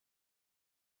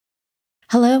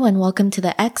Hello and welcome to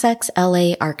the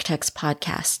XXLA Architects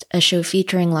Podcast, a show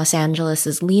featuring Los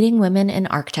Angeles' leading women in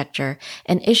architecture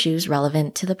and issues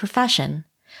relevant to the profession.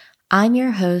 I'm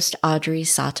your host, Audrey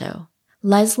Sato.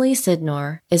 Leslie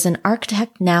Sidnor is an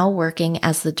architect now working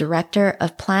as the Director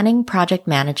of Planning Project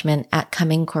Management at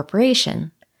Cumming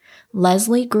Corporation.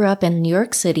 Leslie grew up in New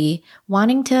York City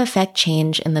wanting to affect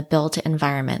change in the built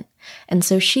environment, and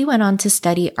so she went on to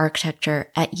study architecture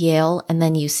at Yale and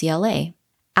then UCLA.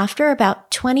 After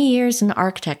about 20 years in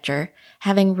architecture,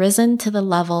 having risen to the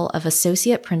level of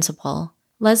associate principal,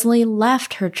 Leslie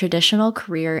left her traditional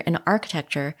career in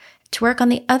architecture to work on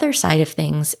the other side of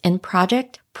things in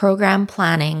project, program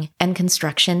planning, and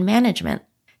construction management.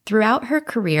 Throughout her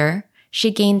career,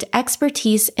 she gained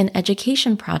expertise in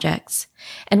education projects,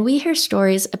 and we hear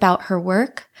stories about her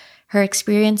work, her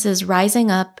experiences rising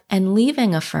up and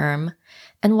leaving a firm,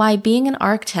 and why being an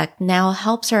architect now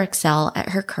helps her excel at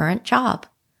her current job.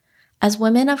 As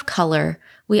women of color,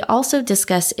 we also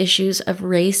discuss issues of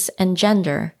race and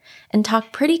gender and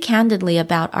talk pretty candidly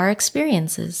about our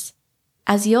experiences.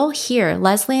 As you'll hear,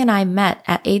 Leslie and I met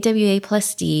at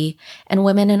AWA+D and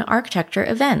Women in Architecture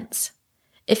events.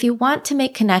 If you want to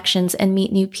make connections and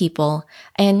meet new people,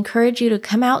 I encourage you to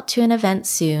come out to an event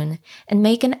soon and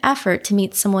make an effort to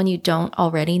meet someone you don't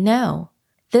already know.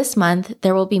 This month,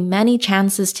 there will be many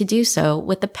chances to do so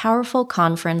with the powerful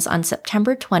conference on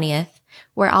September 20th,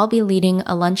 where I'll be leading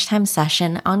a lunchtime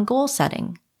session on goal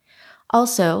setting.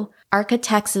 Also,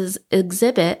 Architects'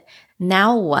 exhibit,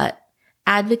 Now What?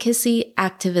 Advocacy,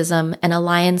 Activism, and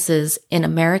Alliances in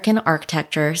American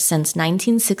Architecture Since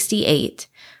 1968,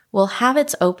 will have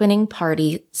its opening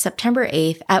party September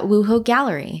 8th at WUHO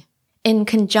Gallery. In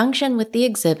conjunction with the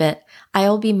exhibit, I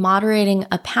will be moderating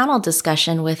a panel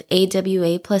discussion with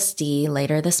AWA+D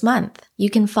later this month. You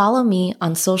can follow me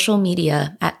on social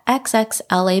media at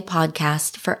XXLA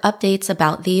Podcast for updates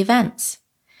about the events.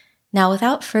 Now,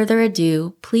 without further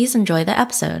ado, please enjoy the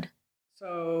episode.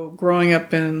 So, growing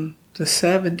up in the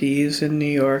 70s in New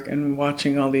York and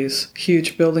watching all these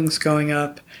huge buildings going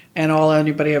up, and all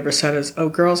anybody ever said is, oh,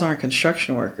 girls aren't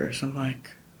construction workers. I'm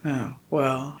like, oh,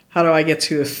 well, how do I get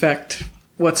to affect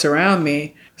what's around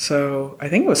me? So I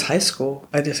think it was high school.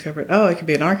 I discovered, oh, I could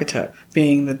be an architect.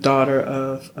 Being the daughter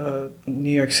of a New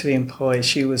York City employee,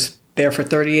 she was there for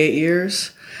 38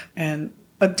 years and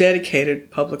a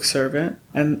dedicated public servant.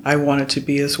 And I wanted to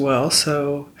be as well.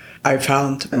 So I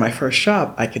found in my first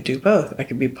job, I could do both. I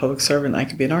could be a public servant. I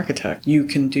could be an architect. You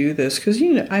can do this because,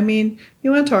 you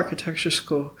went to architecture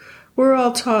school. We're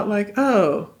all taught like,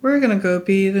 oh, we're going to go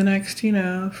be the next,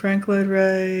 Frank Lloyd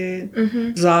Wright,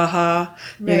 Zaha,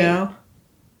 Right.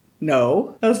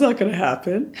 No, that's not going to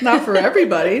happen. Not for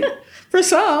everybody. For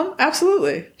some,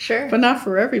 absolutely. Sure. But not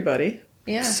for everybody.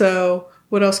 Yeah. So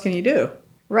what else can you do?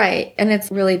 Right. And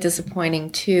it's really disappointing,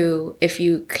 too, if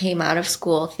you came out of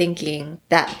school thinking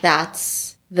that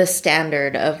that's the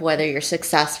standard of whether you're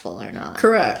successful or not.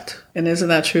 Correct. And isn't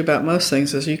that true about most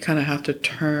things, is you kind of have to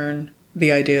turn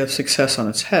the idea of success on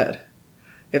its head.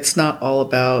 It's not all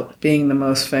about being the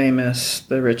most famous,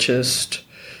 the richest,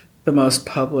 the most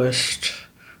published.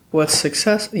 What's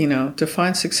success,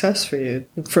 define success for you.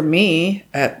 For me,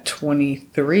 at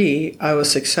 23, I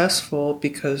was successful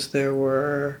because there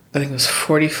were, I think it was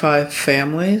 45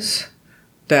 families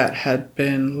that had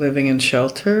been living in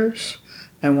shelters.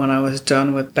 And when I was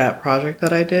done with that project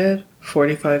that I did,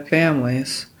 45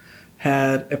 families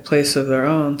had a place of their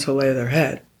own to lay their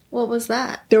head. What was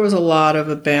that? There was a lot of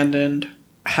abandoned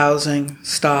housing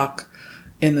stock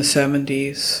in the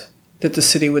 70s that the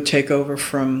city would take over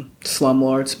from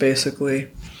slumlords, basically.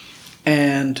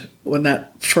 And when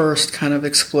that first kind of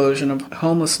explosion of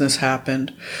homelessness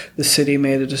happened, the city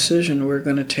made a decision, we're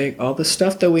going to take all the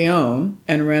stuff that we own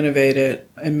and renovate it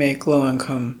and make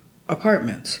low-income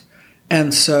apartments.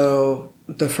 And so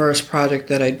the first project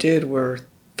that I did were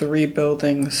 3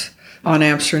 buildings on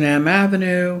Amsterdam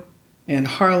Avenue in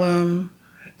Harlem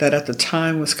that at the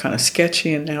time was kind of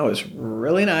sketchy and now is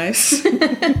really nice.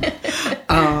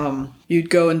 You'd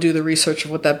go and do the research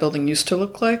of what that building used to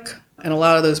look like. And a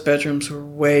lot of those bedrooms were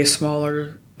way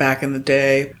smaller back in the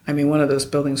day. I mean, one of those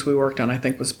buildings we worked on, I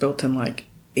think, was built in like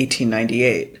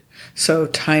 1898. So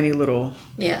tiny little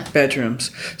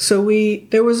bedrooms. So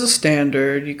there was a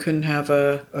standard. You couldn't have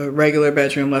a regular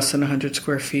bedroom less than 100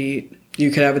 square feet.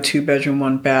 You could have a 2-bedroom,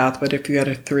 1 bath, but if you had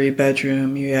a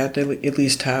 3-bedroom, you had to at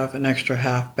least have an extra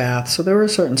half bath. So there were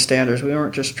certain standards. We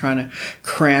weren't just trying to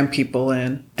cram people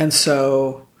in. And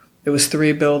so it was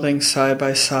 3 buildings side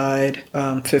by side,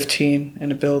 15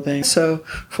 in a building, so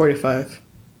 45.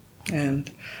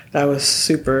 And that was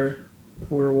super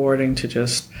rewarding to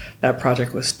just that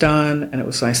project was done and it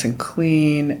was nice and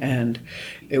clean and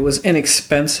it was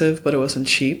inexpensive, but it wasn't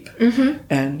cheap. Mm-hmm.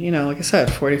 And, like I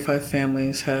said, 45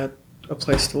 families had a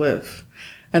place to live.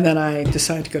 And then I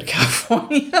decided to go to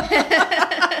California.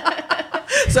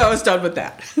 So I was done with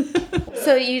that.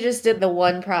 So you just did the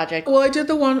one project? Well, I did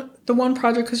the one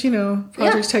project because,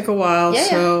 projects take a while. Yeah,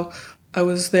 so I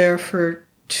was there for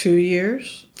 2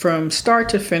 years from start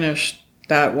to finish.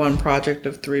 That one project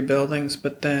of 3 buildings,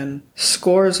 but then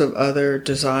scores of other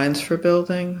designs for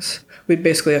buildings. We'd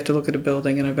basically have to look at a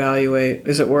building and evaluate,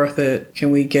 is it worth it?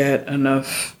 Can we get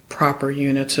enough proper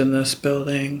units in this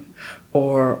building?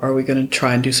 Or are we going to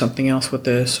try and do something else with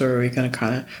this? Or are we going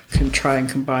to try and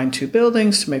combine 2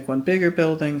 buildings to make one bigger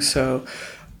building? So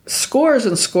scores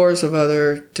and scores of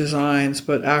other designs,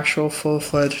 but actual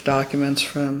full-fledged documents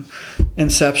from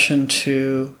inception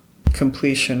to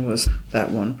completion was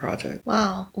that one project.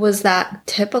 Wow. Was that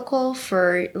typical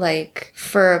for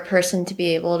a person to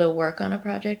be able to work on a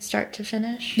project start to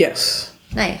finish? Yes.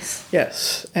 Nice.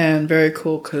 Yes. And very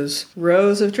cool because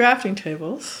rows of drafting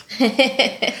tables.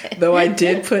 though I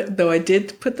did put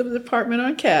the department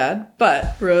on CAD,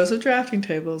 but rows of drafting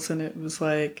tables, and it was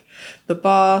like the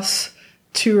boss,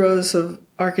 2 rows of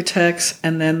architects,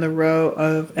 and then the row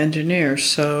of engineers.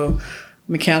 So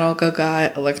mechanical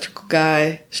guy, electrical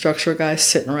guy, structural guy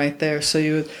sitting right there. So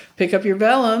you would pick up your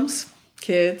vellums,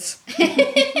 kids,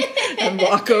 and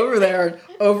walk over there and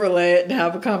overlay it and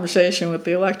have a conversation with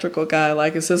the electrical guy.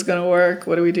 Like, is this going to work?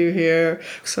 What do we do here?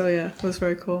 So, yeah, it was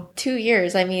very cool. 2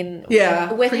 years. I mean,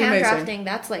 yeah, with hand drafting,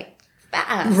 that's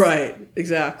fast. Right.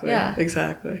 Exactly. Yeah.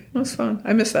 Exactly. It was fun.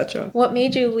 I missed that job. What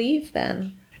made you leave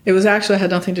then? It was actually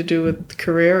had nothing to do with the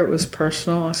career. It was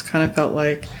personal. I kind of felt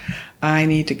like I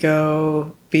need to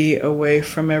go be away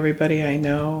from everybody I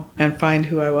know and find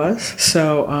who I was.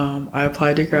 So I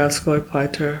applied to grad school. I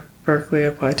applied to Berkeley. I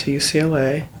applied to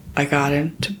UCLA. I got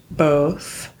into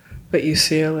both, but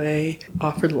UCLA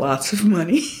offered lots of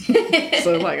money.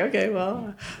 So I'm like, okay,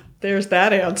 well, there's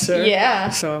that answer.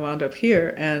 Yeah. So I wound up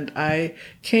here, and I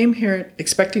came here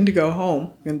expecting to go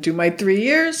home. I'm going to do my 3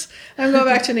 years and go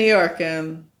back to New York.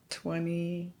 And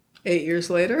 28 years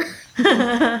later,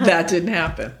 that didn't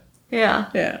happen. Yeah.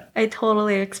 Yeah. I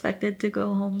totally expected to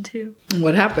go home too.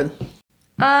 What happened?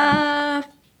 I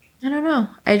don't know.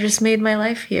 I just made my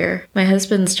life here. My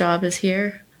husband's job is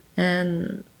here.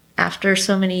 And after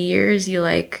so many years, you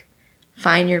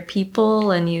find your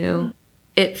people and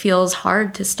it feels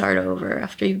hard to start over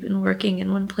after you've been working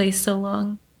in one place so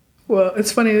long. Well,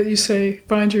 it's funny that you say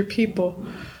find your people.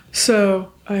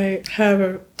 So I have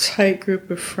a tight group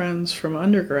of friends from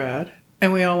undergrad,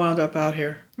 and we all wound up out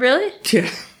here. Really? Yeah.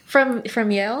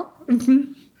 From Yale?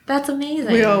 Mm-hmm. That's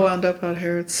amazing. We all wound up out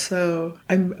here.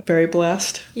 I'm very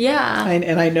blessed. Yeah.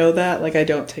 And I know that. I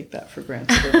don't take that for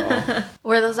granted at all.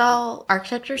 Were those all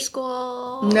architecture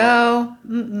school? No.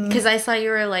 Because I saw you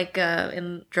were in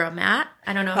Dramat.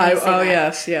 I don't know how you say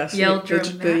that. Yes. Yale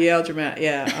Dramat. The Yale Dramat,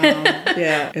 yeah.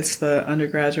 Yeah, it's the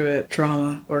undergraduate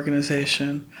drama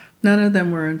organization. None of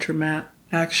them were in Dramat,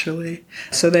 actually.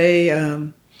 So they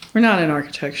were not in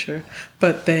architecture,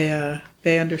 but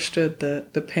they understood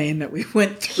the pain that we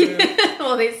went through.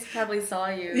 Well, they probably saw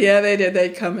you. Yeah, they did.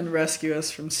 They'd come and rescue us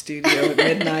from studio at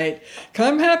midnight.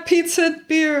 Come have pizza and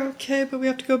beer. Okay, but we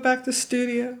have to go back to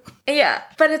studio. Yeah,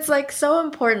 but it's so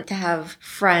important to have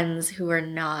friends who are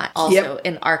not also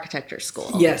in architecture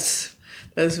school. Yes,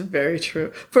 that's very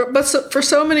true. For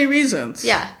so many reasons.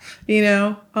 Yeah.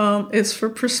 It's for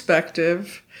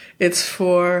perspective. It's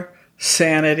for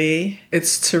sanity.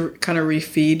 It's to kind of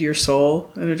refeed your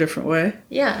soul in a different way.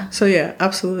 Yeah. So yeah,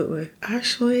 absolutely.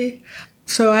 Actually,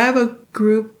 so I have a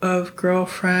group of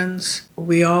girlfriends.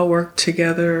 We all worked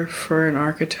together for an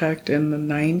architect in the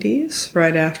 90s,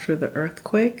 right after the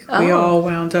earthquake. Oh. We all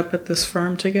wound up at this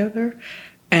firm together,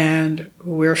 and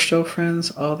we're still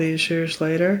friends all these years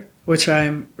later, which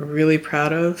I'm really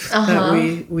proud of,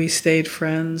 that we stayed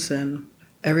friends. And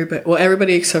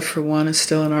everybody except for one is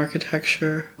still in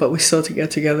architecture, but we still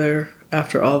get together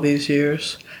after all these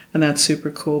years, and that's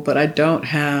super cool. But I don't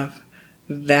have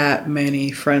that many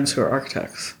friends who are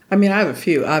architects. I mean, I have a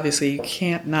few. Obviously, you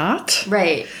can't not.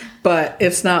 Right. But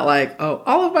it's not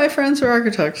all of my friends are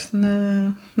architects.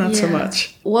 No, not so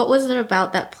much. What was it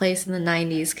about that place in the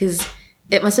 90s? Because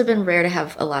it must have been rare to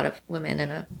have a lot of women in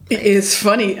a place. It's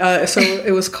funny. So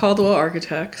it was Caldwell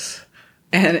Architects.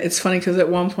 And it's funny because at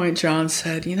one point John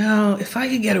said, if I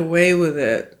could get away with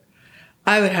it,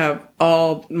 I would have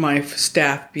all my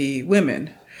staff be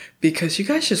women because you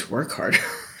guys just work harder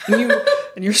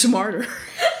and you're smarter.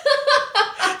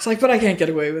 It's like, but I can't get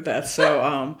away with that.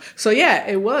 So yeah,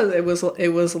 it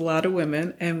was a lot of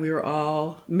women, and we were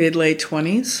all mid-late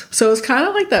 20s. So it was kind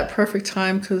of like that perfect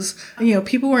time because,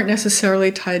 people weren't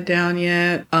necessarily tied down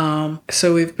yet.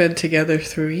 So we've been together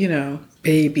through,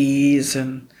 babies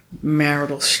and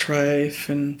marital strife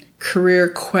and career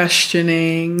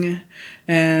questioning.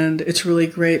 And it's really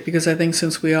great because I think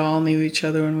since we all knew each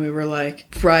other when we were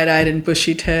like bright-eyed and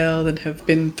bushy-tailed and have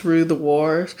been through the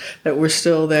wars, that we're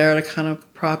still there to kind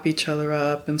of prop each other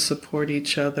up and support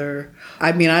each other.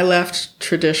 I mean, I left the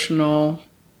traditional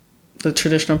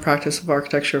practice of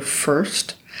architecture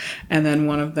first, and then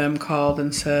one of them called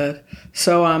and said,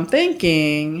 so I'm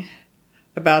thinking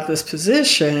about this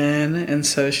position. And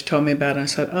so she told me about it, and I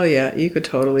said, oh yeah, you could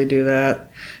totally do that.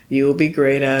 You will be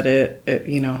great at it.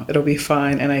 It'll be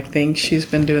fine. And I think she's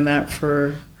been doing that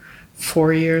for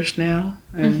 4 years now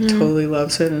and totally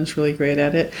loves it and is really great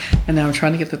at it. And now I'm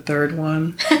trying to get the third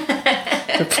one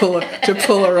to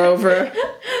pull her over.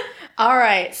 All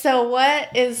right. So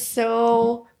what is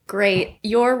so great?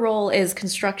 Your role is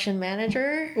construction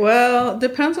manager? Well,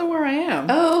 depends on where I am.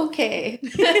 Oh, okay.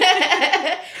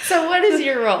 So what is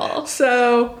your role?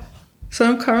 So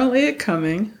I'm currently at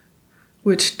Cumming,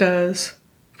 which does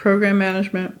program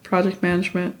management, project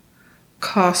management,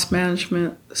 cost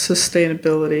management,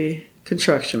 sustainability,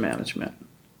 construction management.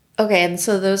 Okay, and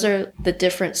so those are the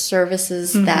different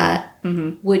services that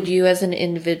would you as an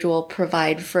individual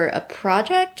provide for a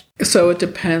project? So it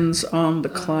depends on the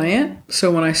client.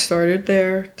 So when I started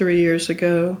there 3 years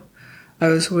ago, I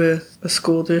was with a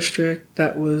school district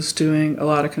that was doing a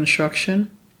lot of construction,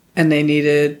 and they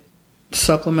needed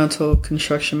supplemental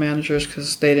construction managers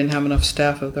because they didn't have enough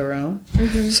staff of their own.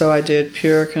 So I did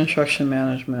pure construction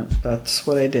management. That's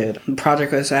what I did. The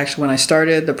project was actually, when I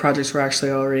started, the projects were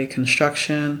actually already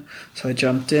construction. So I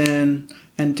jumped in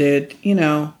and did,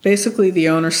 basically the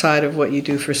owner side of what you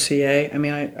do for CA. I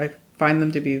mean, I find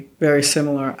them to be very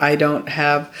similar. I don't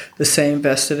have the same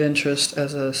vested interest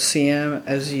as a CM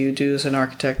as you do as an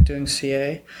architect doing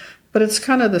CA. But it's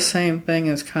kind of the same thing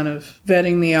as kind of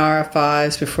vetting the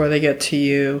RFIs before they get to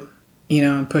you,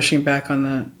 and pushing back on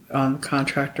the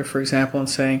contractor, for example, and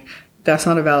saying, that's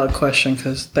not a valid question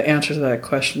because the answer to that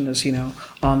question is,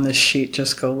 on this sheet,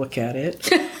 just go look at it.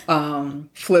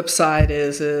 Flip side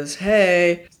is,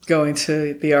 hey, going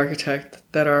to the architect,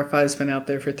 that RFI's been out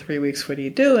there for 3 weeks. What are you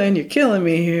doing? You're killing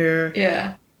me here.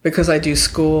 Yeah. Because I do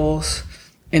schools,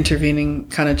 intervening,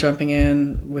 kind of jumping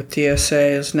in with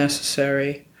DSA as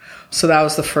necessary. So that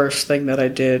was the first thing that I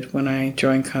did when I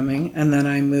joined Cumming. And then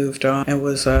I moved on and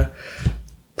was a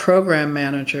program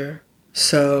manager.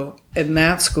 So in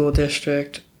that school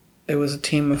district, it was a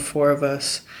team of 4 of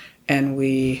us. And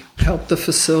we helped the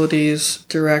facilities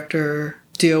director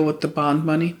deal with the bond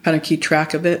money, kind of keep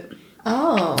track of it.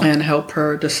 Oh. And help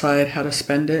her decide how to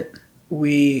spend it.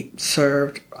 We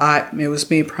served, it was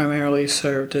me primarily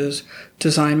served as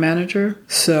design manager.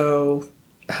 So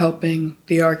helping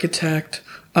the architect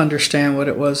understand what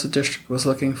it was the district was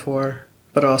looking for,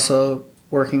 but also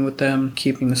working with them,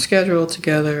 keeping the schedule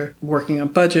together, working on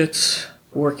budgets,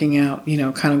 working out,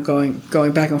 kind of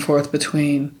going back and forth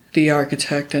between the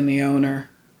architect and the owner,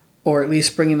 or at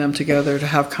least bringing them together to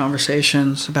have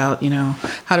conversations about,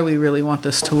 how do we really want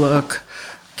this to look?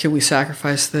 Can we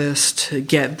sacrifice this to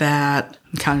get that?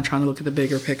 And kind of trying to look at the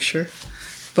bigger picture.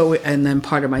 And then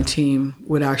part of my team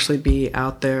would actually be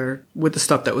out there with the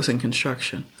stuff that was in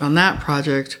construction. On that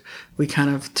project, we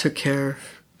kind of took care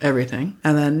of everything.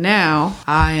 And then now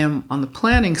I am on the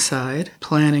planning side,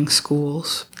 planning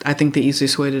schools. I think the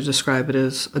easiest way to describe it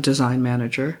is a design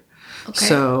manager. Okay.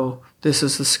 So this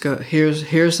is the scope.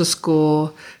 Here's the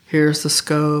school. Here's the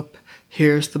scope.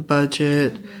 Here's the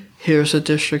budget. Here's the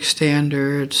district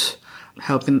standards.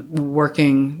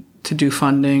 Working to do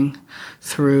funding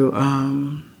through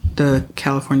the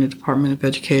California Department of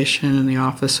Education and the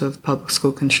Office of Public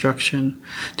School Construction,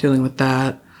 dealing with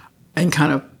that, and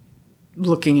kind of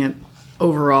looking at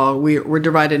overall, we're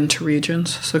divided into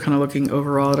regions, so kind of looking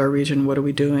overall at our region, what are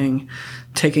we doing,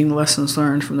 taking the lessons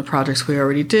learned from the projects we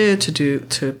already did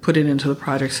to put it into the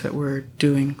projects that we're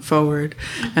doing forward.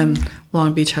 And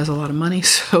Long Beach has a lot of money,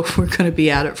 so we're going to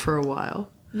be at it for a while.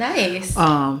 Nice.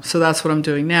 So that's what I'm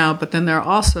doing now. But then there are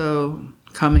also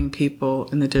Cumming people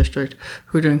in the district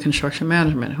who are doing construction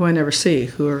management, who I never see,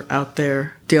 who are out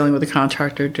there dealing with the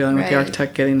contractor, dealing with the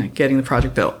architect, getting the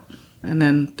project built. And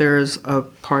then there's a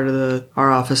part of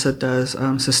our office that does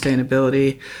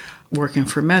sustainability, working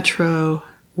for Metro,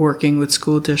 working with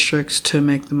school districts to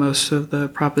make the most of the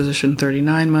Proposition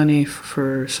 39 money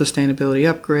for sustainability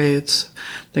upgrades,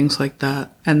 things like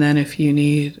that. And then if you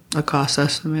need a cost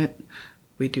estimate,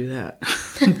 we do that.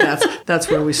 That's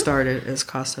where we started as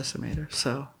cost estimator.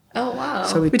 So. Oh, wow.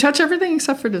 So we touch everything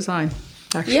except for design,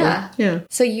 actually. Yeah.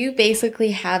 So you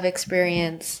basically have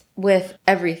experience with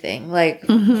everything. Like,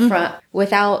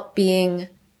 without being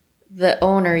the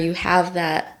owner, you have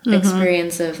that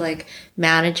experience of, like,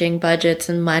 managing budgets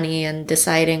and money and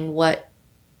deciding what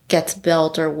gets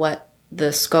built or what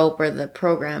the scope or the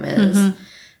program is,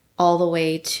 all the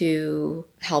way to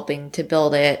helping to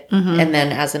build it. And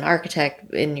then as an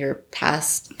architect in your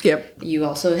past, you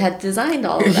also had designed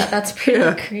all of that. That's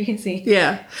pretty crazy.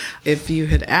 Yeah. If you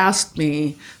had asked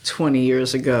me 20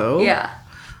 years ago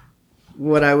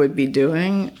what I would be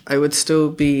doing, I would still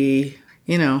be,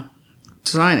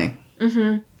 designing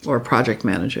or project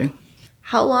managing.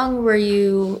 How long were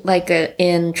you, like,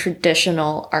 in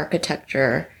traditional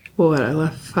architecture? Well, I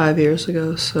left 5 years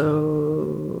ago,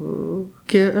 so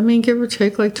give or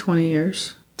take like 20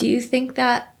 years. Do you think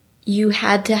that you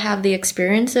had to have the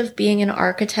experience of being an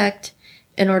architect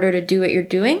in order to do what you're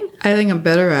doing? I think I'm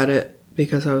better at it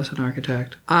because I was an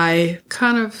architect. I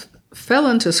kind of fell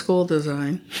into school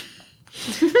design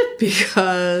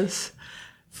because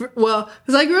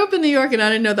I grew up in New York and I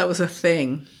didn't know that was a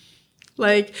thing.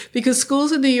 Like, because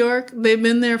schools in New York, they've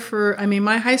been there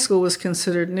my high school was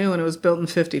considered new and it was built in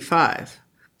 1955.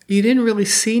 You didn't really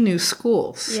see new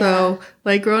schools. Yeah. So,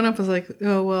 like, growing up, I was like,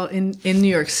 oh, well, in New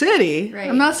York City,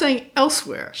 I'm not saying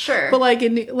elsewhere. Sure. But,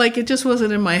 it just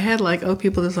wasn't in my head, like, oh,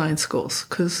 people design schools.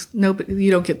 Because you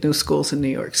don't get new schools in New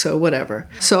York, so whatever.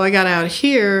 So I got out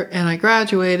here and I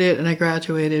graduated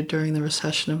during the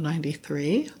recession of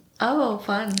 93. Oh,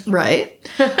 fun. Right.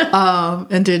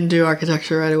 And didn't do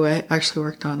architecture right away. Actually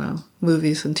worked on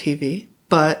movies and TV.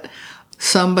 But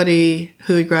somebody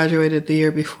who had graduated the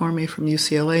year before me from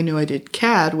UCLA knew I did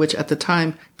CAD, which at the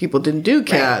time people didn't do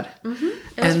CAD. Right.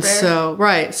 And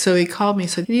rare. So he called me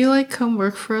and said, can you come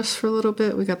work for us for a little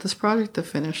bit? We got this project to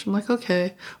finish. I'm like,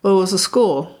 okay. Well, it was a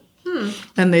school.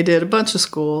 And they did a bunch of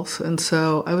schools. And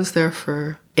so I was there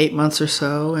for 8 months or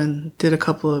so and did a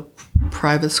couple of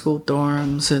private school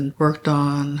dorms and worked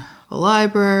on a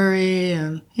library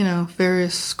and,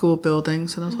 various school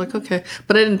buildings. And I was like, okay.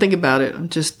 But I didn't think about it.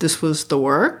 This was the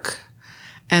work.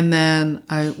 And then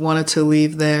I wanted to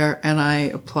leave there and I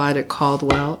applied at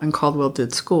Caldwell and Caldwell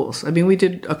did schools. We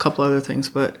did a couple other things,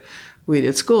 but we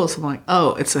did schools. I'm like,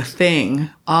 oh, it's a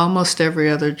thing. Almost every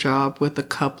other job, with a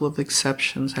couple of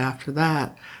exceptions after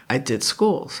that, I did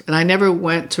schools. And I never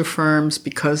went to firms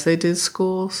because they did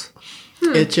schools.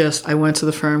 I went to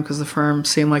the firm because the firm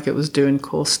seemed like it was doing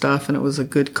cool stuff and it was a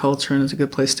good culture and it was a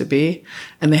good place to be.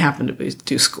 And they happened to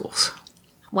do schools.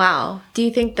 Wow. Do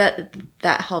you think that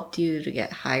helped you to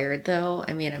get hired, though?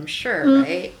 I'm sure,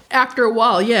 right? After a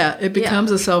while, yeah. It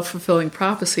becomes a self-fulfilling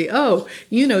prophecy. Oh,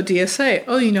 you know DSA.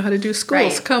 Oh, you know how to do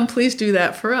schools. Right. Come, please do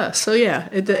that for us. So, yeah,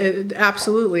 it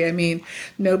absolutely.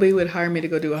 Nobody would hire me to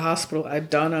go do a hospital. I've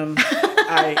done them.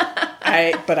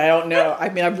 But I don't know.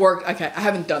 I've worked. Okay, I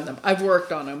haven't done them. I've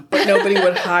worked on them, but nobody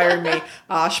would hire me.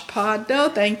 Oshpod, no,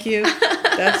 thank you.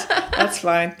 That's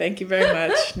fine. Thank you very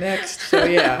much. Next. So,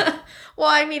 yeah.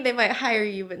 Well, they might hire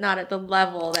you, but not at the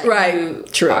level that you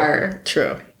are.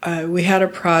 True. We had a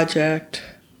project.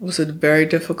 It was a very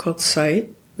difficult site.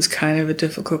 It was kind of a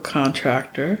difficult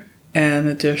contractor. And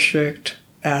the district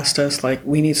asked us,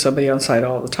 we need somebody on site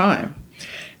all the time.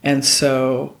 And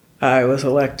so I was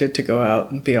elected to go out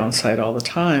and be on site all the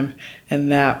time.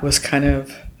 And that was kind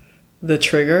of the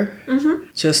trigger,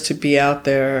 just to be out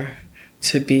there,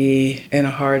 to be in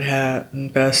a hard hat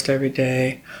and vest every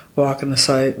day, walking the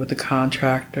site with the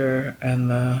contractor and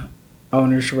the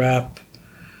owner's rep,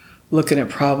 looking at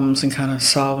problems and kind of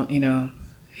solving,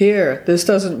 here, this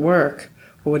doesn't work.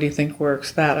 Well, what do you think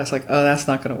works? That. I was like, oh, that's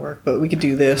not going to work, but we could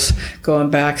do this.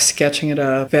 Going back, sketching it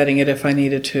up, vetting it if I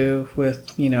needed to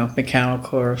with,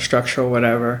 mechanical or structural,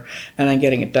 whatever, and then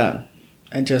getting it done.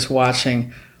 And just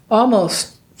watching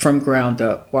almost from ground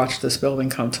up, watch this building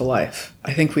come to life.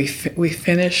 I think we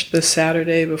finished the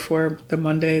Saturday before the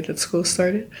Monday that school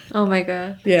started. Oh my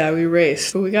God. Yeah, we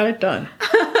raced, but we got it done.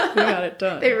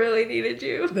 They really needed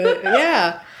you.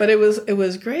 But it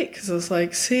was great because it was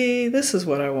like, see, this is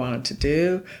what I wanted to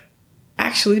do.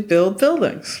 Actually build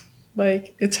buildings.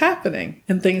 It's happening.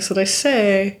 And things that I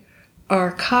say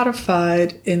are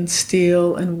codified in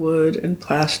steel and wood and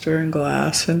plaster and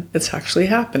glass, and it's actually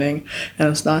happening. And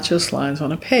it's not just lines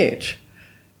on a page.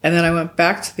 And then I went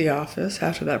back to the office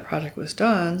after that project was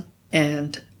done,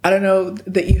 and I don't know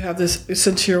that you have this,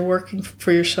 since you're working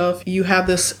for yourself, you have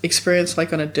this experience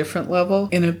on a different level.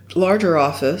 In a larger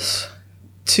office,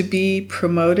 to be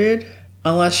promoted,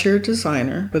 unless you're a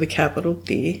designer with a capital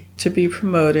D, to be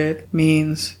promoted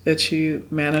means that you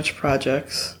manage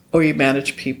projects or you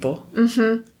manage people,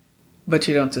 but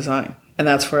you don't design. And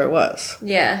that's where it was.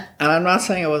 Yeah. And I'm not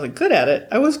saying I wasn't good at it.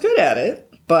 I was good at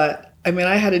it. But, I mean,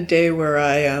 I had a day where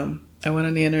I went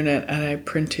on the internet and I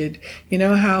printed, you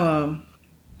know how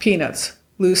Peanuts,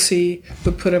 Lucy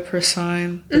would put up her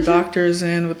sign, the doctor's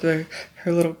in with her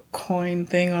little coin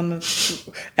thing on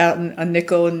a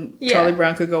nickel, and Charlie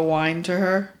Brown could go whine to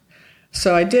her.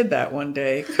 So I did that one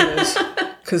day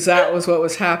because that was what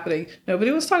was happening.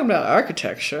 Nobody was talking about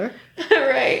architecture.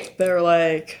 Right. They were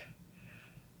like,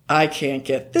 I can't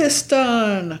get this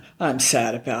done. I'm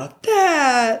sad about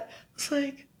that. It's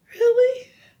like, really?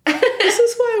 This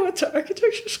is why I went to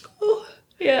architecture school?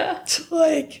 Yeah. To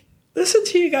like listen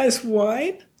to you guys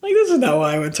whine? Like, this is not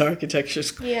why I went to architecture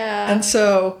school. Yeah. And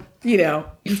so, you know,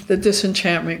 the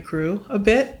disenchantment grew a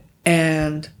bit.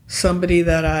 And somebody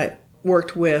that I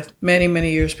worked with many,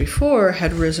 many years before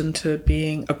had risen to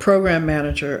being a program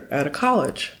manager at a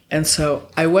college. And so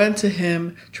I went to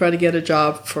him, tried to get a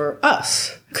job for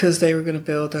us because they were going to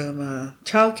build a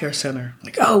child care center.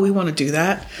 Like, oh, we want to do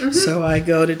that. So I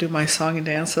go to do my song and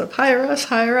dance up, hire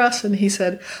us. And he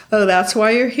said, oh, that's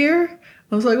why you're here?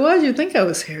 I was like, why did you think I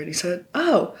was here? And he said,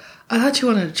 oh, I thought you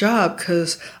wanted a job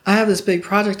because I have this big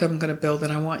project I'm going to build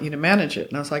and I want you to manage it.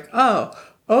 And I was like, oh,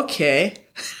 okay.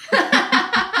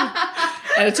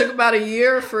 And it took about a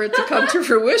year for it to come to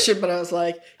fruition, but I was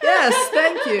like, yes,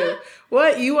 thank you.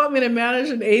 What, you want me to manage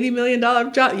an $80 million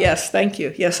job? Yes, thank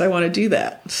you. Yes, I want to do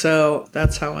that. So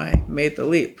that's how I made the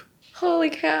leap.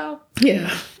 Holy cow.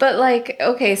 Yeah. But like,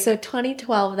 okay, so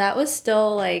 2012, that was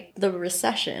still like the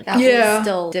recession. That was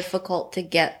still difficult to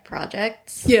get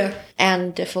projects. Yeah.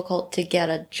 And difficult to get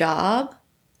a job.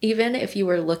 Even if you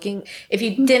were looking, if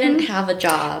you didn't have a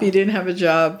job. If you didn't have a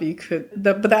job, you could.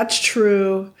 But that's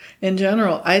true in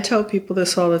general. I tell people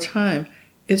this all the time.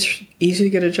 It's easy to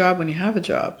get a job when you have a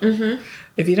job.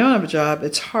 If you don't have a job,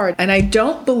 it's hard. And I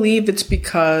don't believe it's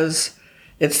because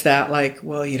it's that like,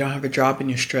 well, you don't have a job and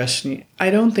you're stressed.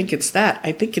 I don't think it's that.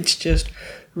 I think it's just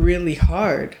really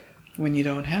hard when you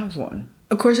don't have one.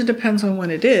 Of course, it depends on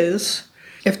when it is.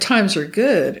 If times are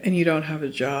good and you don't have a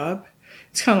job,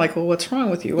 it's kind of like, well, what's wrong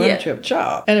with you? Why don't you have a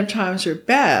job? And if times are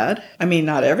bad, I mean,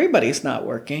 not everybody's not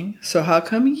working. So how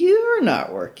come you're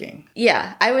not working?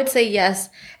 Yeah, I would say yes,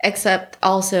 except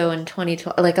also in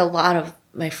 2012, like a lot of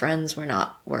my friends were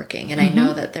not working. And I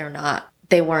know that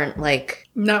they weren't like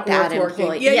not that worth working.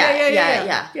 employed.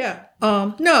 Yeah.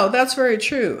 No, that's very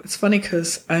true. It's funny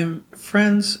because I'm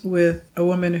friends with a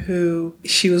woman who,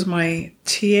 she was my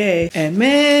TA, and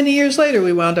many years later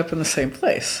we wound up in the same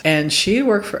place. And she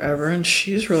worked forever, and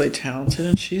she's really talented,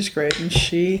 and she's great, and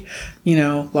she, you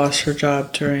know, lost her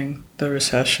job during the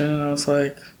recession, and I was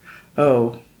like,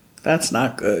 oh, that's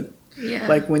not good. Yeah.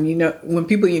 Like when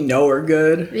people you know are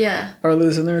good are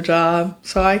losing their job.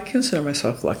 So I consider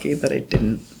myself lucky that I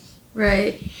didn't.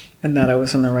 Right. And that I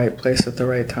was in the right place at the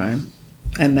right time.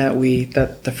 And that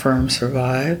the firm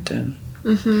survived and,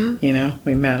 you know,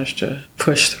 we managed to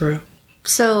push through.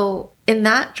 So in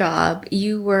that job,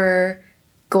 you were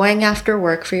going after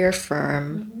work for your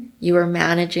firm. You were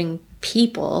managing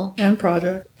people. And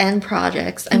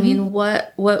projects. I mean,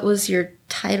 what was your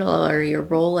title or your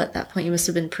role at that point? You must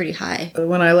have been pretty high.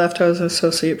 When I left, I was an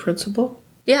associate principal.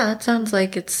 Yeah, that sounds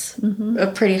like it's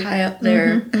a pretty high up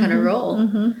there kind of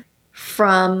role.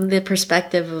 From the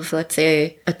perspective of, let's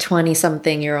say, a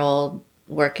 20-something-year-old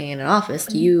working in an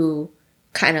office, you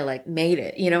kind of like made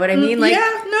it. You know what I mean? Like,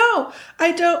 yeah, no,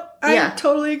 I don't. I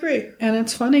totally agree. And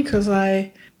it's funny because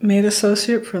I made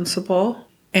associate principal,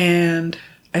 and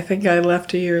I think I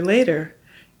left a year later,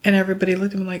 and everybody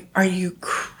looked at me like, are you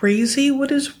crazy?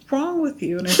 What is wrong with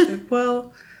you? And I said,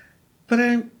 well, but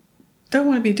I don't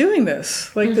want to be doing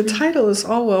this. Like, the title is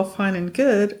all well, fine, and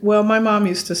good. Well, my mom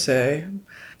used to say,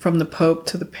 from the Pope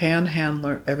to the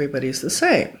panhandler, everybody's the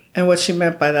same. And what she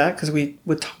meant by that, because we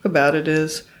would talk about it,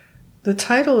 is the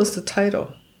title is the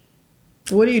title.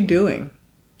 What are you doing?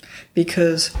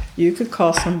 Because you could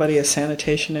call somebody a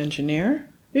sanitation engineer,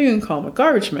 you can call him a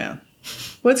garbage man.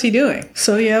 What's he doing?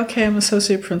 So yeah, okay, I'm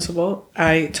associate principal.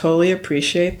 I totally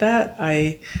appreciate that.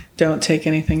 I don't take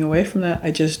anything away from that.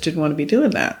 I just didn't want to be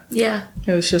doing that. Yeah.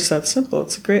 It was just that simple.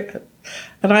 It's great.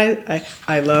 And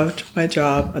I loved my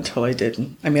job until I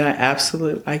didn't. I mean,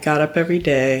 I got up every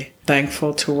day,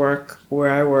 thankful to work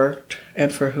where I worked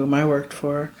and for whom I worked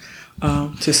for,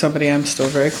 to somebody I'm still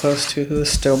very close to, who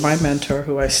is still my mentor,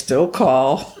 who I still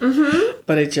call.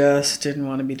 But I just didn't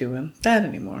want to be doing that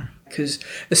anymore. Because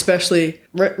especially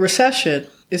recession,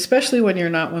 especially when you're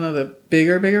not one of the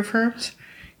bigger firms,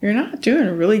 you're not doing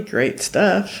really great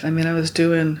stuff. I mean, I was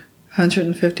doing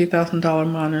 $150,000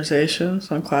 modernizations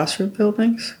on classroom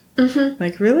buildings. Mm-hmm.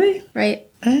 Like, really? Right.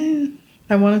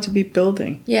 I wanted to be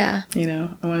building. Yeah. You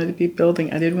know, I wanted to be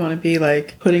building. I didn't want to be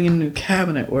like putting in new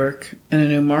cabinet work and a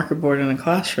new marker board in a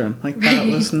classroom. Like, that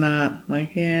was not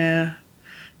like, no,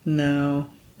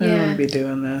 I don't want to be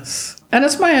doing this. And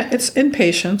it's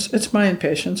impatience. It's my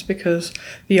impatience because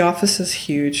the office is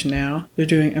huge now. They're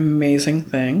doing amazing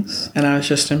things. And I was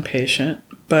just impatient.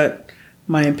 But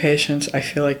my impatience, I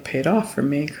feel like, paid off for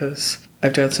me because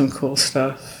I've done some cool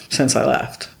stuff since I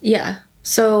left. Yeah.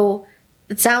 So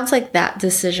it sounds like that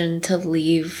decision to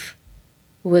leave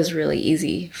was really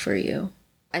easy for you.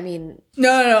 I mean...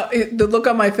 No. The look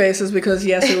on my face is because,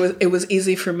 yes, it was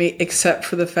easy for me, except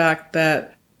for the fact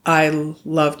that I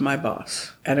loved my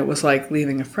boss. And it was like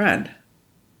leaving a friend.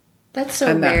 That's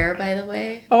so rare, by the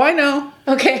way. Oh, I know.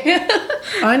 Okay.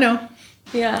 I know.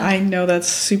 Yeah. I know that's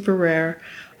super rare.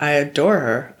 I adore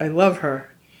her. I love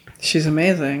her. She's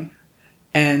amazing.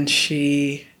 And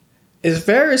she is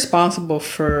very responsible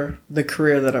for the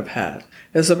career that I've had.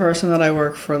 Is the person that I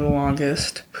work for the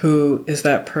longest, who is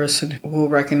that person who will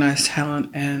recognize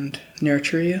talent and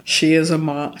nurture you. She is a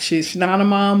mom. She's not a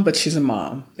mom, but she's a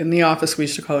mom. In the office, we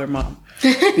used to call her mom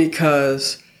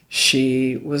because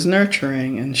she was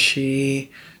nurturing and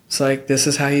she was like, this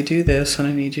is how you do this and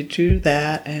I need you to do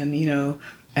that, and, you know,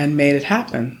 and made it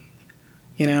happen.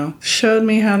 You know, showed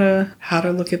me how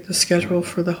to look at the schedule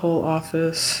for the whole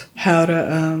office, how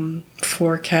to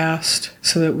forecast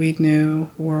so that we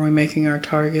knew were we making our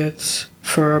targets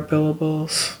for our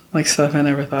billables, like stuff I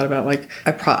never thought about. Like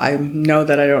I know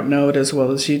that I don't know it as well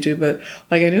as you do, but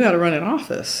like I knew how to run an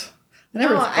office. I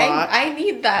never thought. I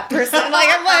need that person. Like,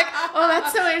 I'm like, oh,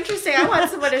 that's so interesting. I want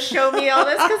someone to show me all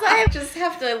this because I just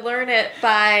have to learn it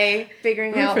by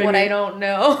figuring out what I don't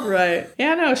know. Right.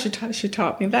 Yeah, no, she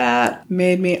taught me that.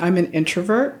 I'm an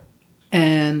introvert,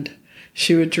 and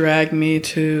she would drag me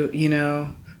to, you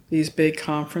know, these big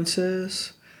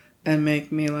conferences and make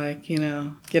me like, you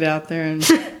know, get out there and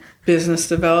business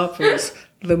develop. It was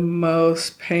the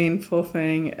most painful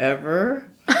thing ever.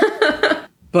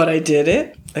 But I did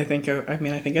it. I think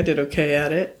I did okay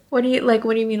at it. What do you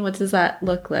mean? What does that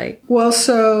look like? Well,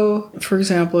 so, for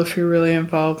example, if you're really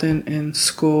involved in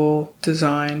school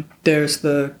design, there's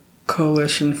the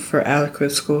Coalition for Adequate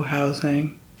School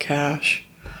Housing, CASH,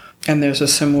 and there's a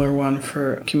similar one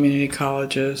for community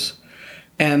colleges.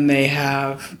 And they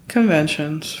have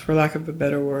conventions, for lack of a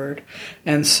better word.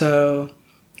 And so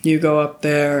you go up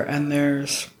there and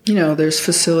there's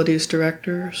facilities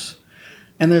directors.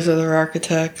 And there's other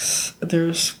architects,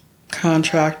 there's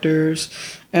contractors,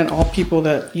 and all people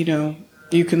that, you know,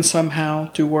 you can somehow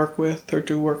do work with or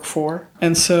do work for.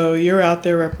 And so you're out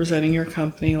there representing your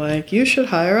company like, you should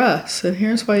hire us, and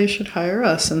here's why you should hire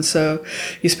us. And so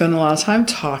you spend a lot of time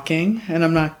talking, and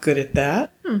I'm not good at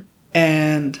that.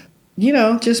 And, you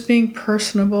know, just being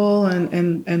personable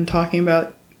and talking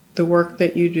about the work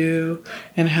that you do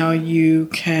and how you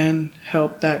can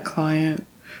help that client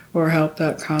or help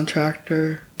that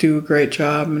contractor do a great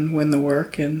job and win the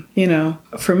work. And, you know,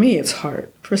 for me, it's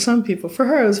hard. For some people, for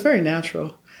her, it was very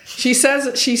natural. She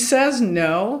says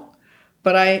no,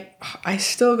 but I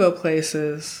still go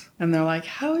places and they're like,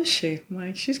 how is she? I'm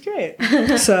like, she's great.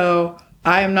 So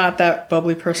I am not that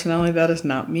bubbly personality. That is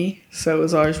not me. So it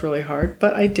was always really hard,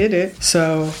 but I did it.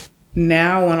 So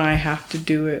now when I have to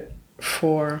do it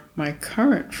for my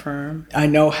current firm, I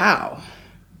know how.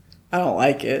 I don't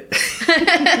like it,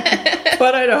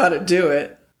 but I know how to do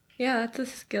it. Yeah, that's a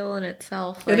skill in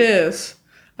itself. It is.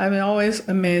 I'm always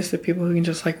amazed at people who can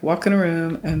just like walk in a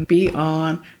room and be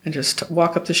on and just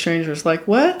walk up to strangers like,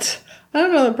 what? I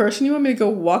don't know the person. You want me to go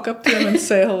walk up to them and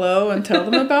say hello and tell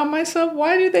them about myself?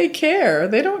 Why do they care?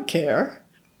 They don't care.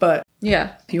 But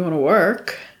yeah, if you want to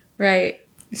work, right,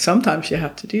 sometimes you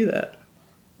have to do that.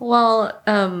 Well,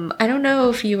 I don't know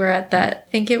if you were at that. I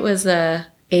think it was a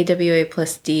AWA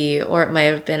plus D, or it might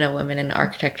have been a Women in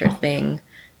Architecture thing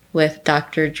with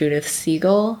Dr. Judith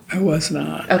Siegel. I was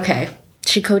not. Okay.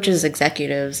 She coaches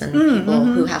executives and people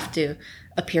who have to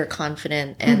appear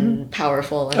confident and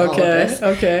powerful and all of this.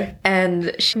 Okay.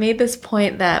 And she made this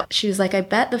point that she was like, I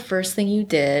bet the first thing you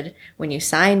did when you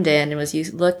signed in was you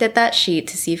looked at that sheet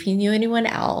to see if you knew anyone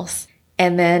else.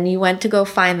 And then you went to go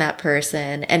find that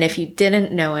person. And if you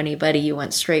didn't know anybody, you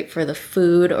went straight for the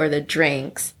food or the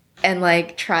drinks. And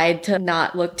like tried to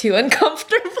not look too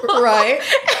uncomfortable. Right. And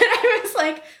I was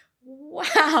like,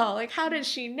 wow, like how did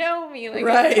she know me? Like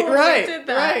right, I totally right, did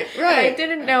that. right. And I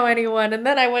didn't know anyone. And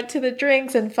then I went to the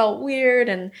drinks and felt weird.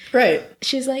 And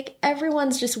she's like,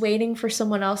 everyone's just waiting for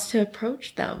someone else to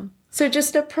approach them. So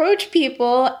just approach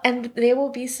people and they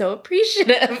will be so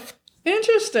appreciative.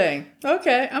 Interesting.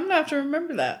 Okay, I'm gonna have to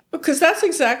remember that because that's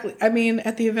exactly. I mean,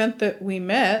 at the event that we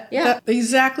met,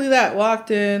 exactly that. Walked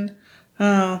in.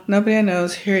 Oh, nobody I know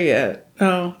is here yet.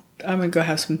 Oh, I'm gonna go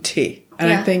have some tea.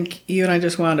 And I think you and I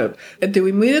just wound up. Did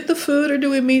we meet at the food or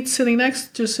do we meet sitting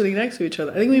next to each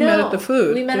other? I think we met at the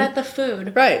food. We met at the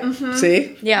food. Right. Mm-hmm.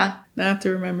 See? Yeah. I have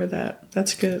to remember that.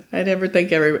 That's good. I never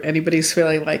think anybody's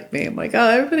feeling like me. I'm like, oh,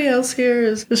 everybody else here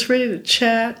is just ready to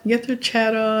chat, get their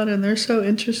chat on, and they're so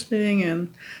interesting,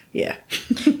 and yeah.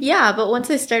 Yeah, but once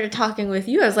I started talking with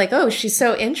you, I was like, oh, she's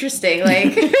so interesting.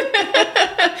 Like,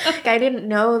 I didn't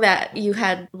know that you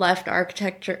had left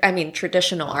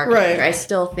traditional architecture. Right. I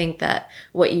still think that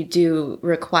what you do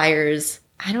requires...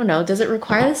 I don't know. Does it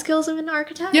require the skills of an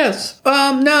architect? Yes.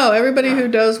 No, everybody who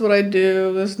does what I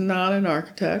do is not an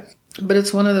architect. But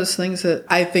it's one of those things that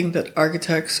I think that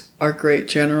architects are great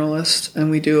generalists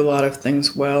and we do a lot of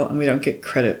things well and we don't get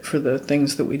credit for the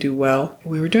things that we do well.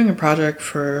 We were doing a project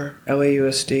for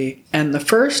LAUSD and the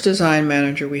first design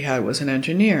manager we had was an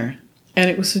engineer. And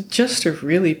it was just a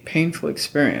really painful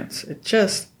experience. It's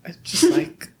just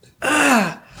like,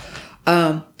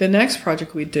 the next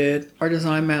project we did, our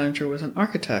design manager was an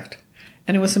architect.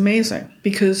 And it was amazing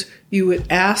because you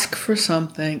would ask for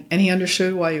something and he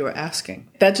understood why you were asking.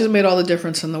 That just made all the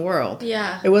difference in the world.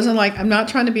 Yeah. It wasn't like, I'm not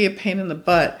trying to be a pain in the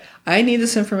butt. I need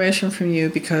this information from you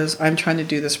because I'm trying to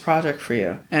do this project for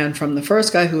you. And from the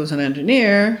first guy who was an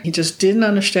engineer, he just didn't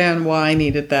understand why I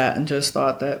needed that and just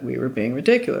thought that we were being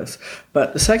ridiculous.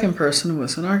 But the second person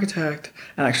was an architect,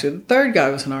 and actually the third guy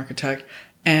was an architect,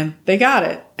 and they got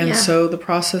it. And so the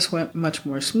process went much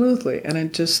more smoothly. And I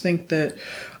just think that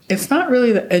it's not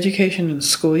really the education in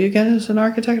school you get as an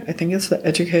architect. I think it's the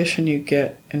education you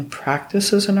get in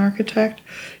practice as an architect.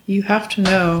 You have to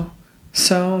know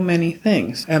so many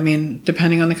things. I mean,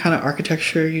 depending on the kind of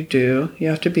architecture you do, you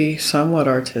have to be somewhat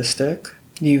artistic.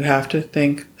 You have to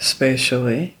think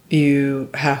spatially. You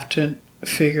have to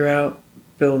figure out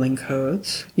building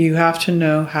codes. You have to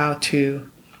know how to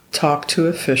talk to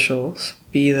officials,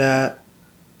 be that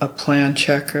a plan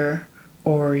checker,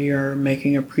 or you're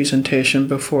making a presentation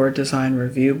before a design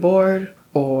review board,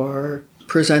 or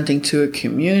presenting to a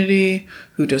community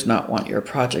who does not want your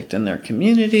project in their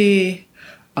community,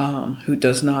 who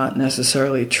does not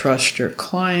necessarily trust your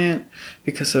client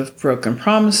because of broken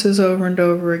promises over and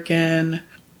over again.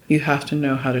 You have to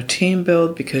know how to team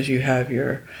build because you have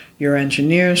your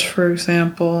engineers, for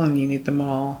example, and you need them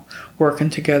all working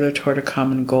together toward a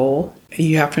common goal.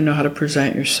 You have to know how to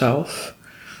present yourself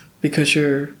because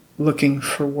you're looking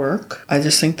for work. I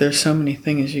just think there's so many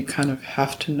things you kind of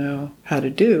have to know how to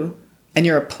do. And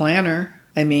you're a planner.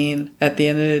 I mean, at the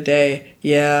end of the day,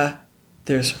 yeah,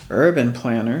 there's urban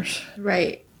planners.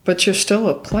 Right. But you're still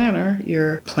a planner.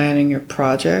 You're planning your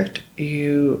project.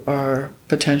 You are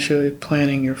potentially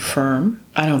planning your firm.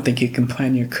 I don't think you can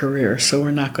plan your career, so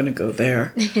we're not going to go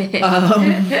there.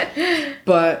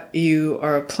 But you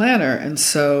are a planner. And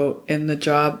so in the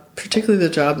job, particularly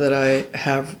the job that I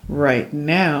have right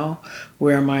now,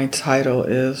 where my title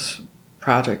is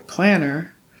project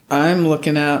planner, I'm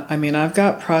looking at, I've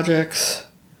got projects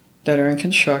that are in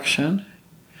construction.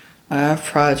 I have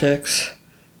projects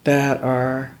that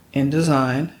are in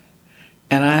design,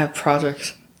 and I have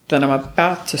projects that I'm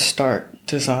about to start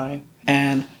design.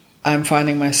 And I'm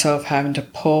finding myself having to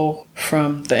pull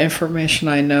from the information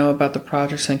I know about the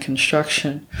projects in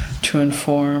construction to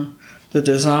inform the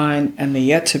design and the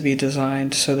yet to be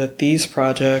designed so that these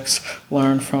projects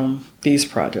learn from these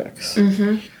projects.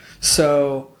 Mm-hmm.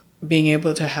 So being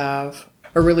able to have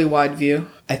a really wide view,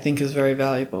 I think, is very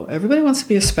valuable. Everybody wants to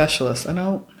be a specialist. I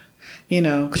don't,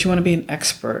 because you want to be an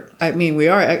expert. I mean, we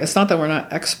are, it's not that we're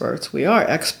not experts. We are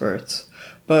experts,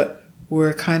 but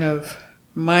we're kind of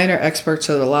minor experts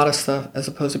at a lot of stuff as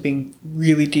opposed to being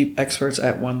really deep experts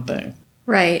at one thing.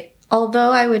 Right.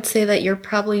 Although I would say that you're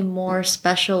probably more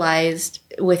specialized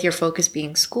with your focus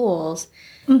being schools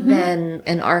than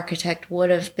an architect would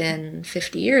have been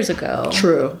 50 years ago.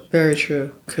 True. Very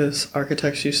true. Because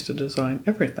architects used to design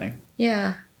everything.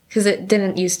 Yeah. Because it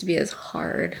didn't used to be as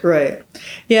hard. Right.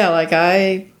 Yeah, like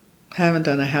I haven't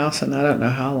done a house in I don't know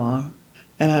how long.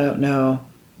 And I don't know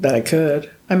that I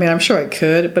could. I'm sure I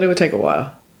could, but it would take a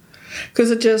while.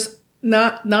 Because it just,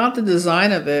 not the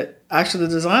design of it. Actually,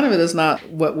 the design of it is not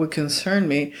what would concern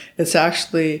me. It's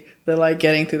actually the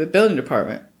getting through the building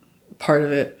department part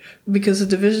of it. Because the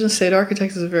Division of State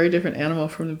Architects is a very different animal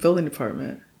from the building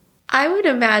department. I would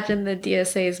imagine the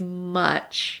DSA is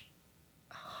much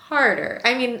harder.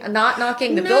 Not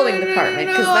knocking the building department,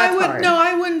 because that's hard. No,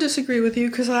 I wouldn't disagree with you,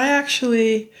 because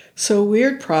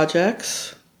weird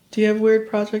projects, Do you have weird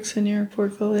projects in your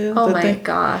portfolio? Oh my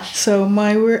gosh. So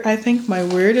I think my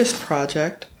weirdest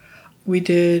project we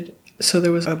did, so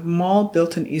there was a mall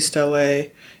built in East LA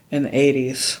in the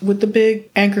 80s with the big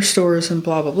anchor stores and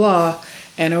blah, blah, blah.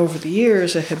 And over the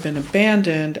years, it had been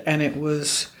abandoned, and it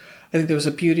was, I think there was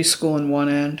a beauty school in one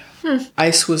end.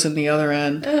 ICE was in the other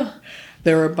end. Ugh.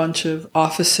 There were a bunch of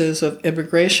offices of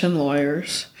immigration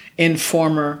lawyers in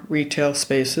former retail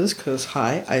spaces, because,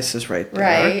 ICE is right there.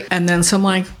 Right. And then some,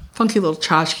 like, funky little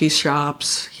tchotchke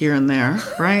shops here and there,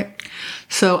 right?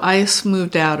 So ICE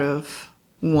moved out of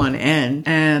one end,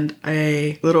 and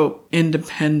a little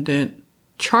independent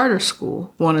charter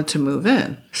school wanted to move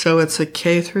in. So it's a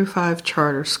K through 5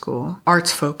 charter school,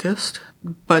 arts focused,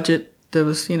 budget that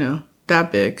was,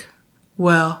 that big.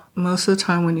 Well, most of the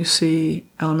time when you see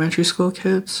elementary school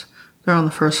kids, they're on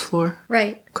the first floor.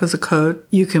 Right. Because of code,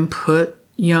 you can put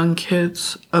young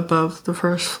kids above the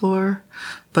first floor,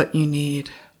 but you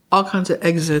need all kinds of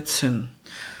exits and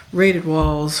rated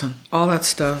walls and all that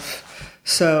stuff.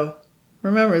 So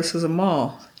remember, this is a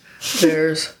mall.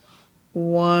 There's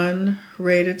one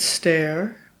rated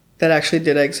stair that actually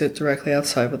did exit directly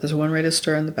outside, but there's one rated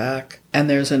stair in the back, and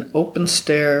there's an open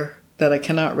stair that I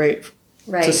cannot rate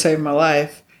to save my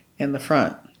life in the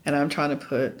front. And I'm trying to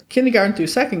put kindergarten through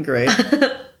second grade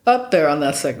up there on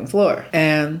that second floor.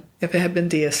 And if it had been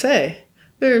DSA,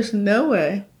 there's no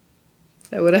way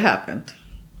that would have happened.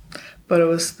 But it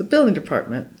was the building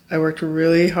department. I worked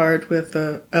really hard with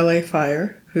the LA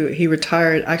Fire, who he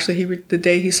retired. Actually, the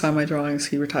day he saw my drawings,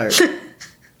 he retired.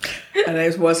 And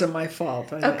it wasn't my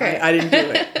fault. I didn't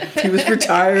do it. He was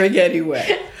retiring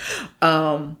anyway.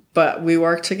 But we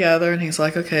worked together, and he's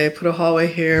like, okay, put a hallway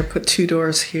here, put 2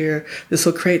 doors here. This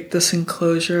will create this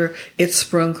enclosure. It's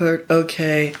sprinklered.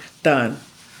 Okay, done.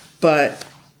 But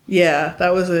yeah,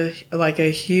 that was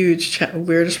a huge,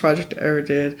 weirdest project I ever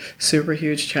did. Super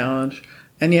huge challenge.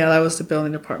 And yeah, that was the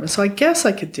building department. So I guess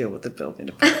I could deal with the building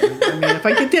department. I mean, if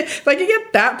I could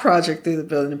get that project through the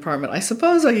building department, I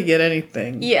suppose I could get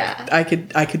anything. Yeah. I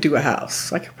could do a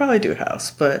house. I could probably do a house,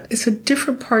 but it's a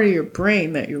different part of your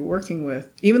brain that you're working with,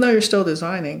 even though you're still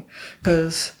designing,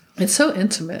 because it's so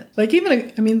intimate. Like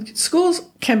schools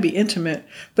can be intimate,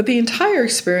 but the entire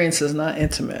experience is not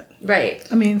intimate. Right.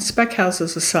 I mean, spec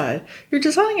houses aside, you're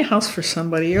designing a house for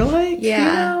somebody. You're like,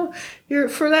 you're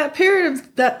for that period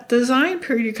of that design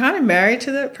period, you're kind of married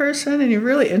to that person, and you're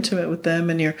really intimate with them,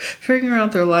 and you're figuring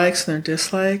out their likes and their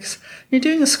dislikes. You're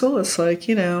doing a school that's like,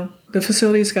 the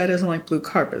facilities guy doesn't like blue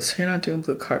carpets. You're not doing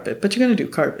blue carpet, but you're going to do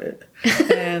carpet.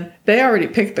 And they already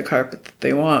picked the carpet that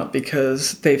they want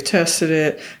because they've tested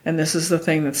it, and this is the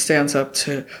thing that stands up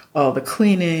to all the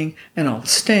cleaning and all the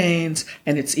stains,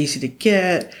 and it's easy to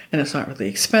get, and it's not really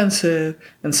expensive.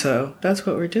 And so that's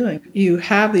what we're doing. You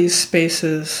have these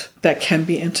spaces that can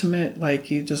be intimate, like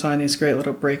you design these great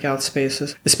little breakout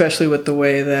spaces, especially with the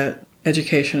way that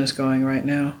education is going right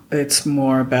now. It's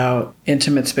more about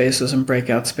intimate spaces and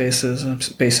breakout spaces and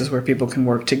spaces where people can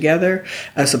work together,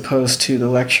 as opposed to the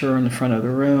lecturer in the front of the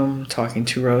room talking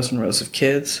to rows and rows of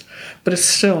kids. But it's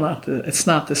still not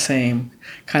the same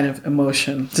kind of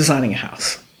emotion designing a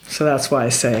house. So that's why I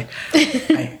say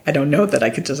I don't know that I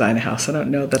could design a house. I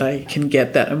don't know that I can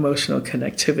get that emotional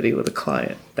connectivity with a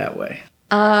client that way.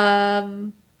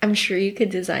 I'm sure you could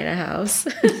design a house.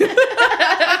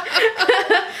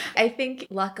 I think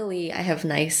luckily I have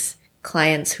nice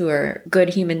clients who are good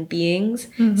human beings.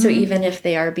 Mm-hmm. So even if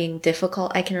they are being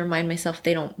difficult, I can remind myself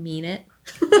they don't mean it.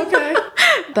 Okay.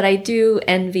 But I do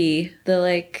envy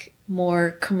the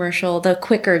more commercial, the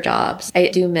quicker jobs. I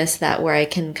do miss that, where I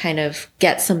can kind of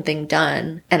get something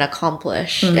done and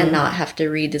accomplished and not have to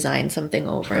redesign something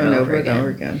over and over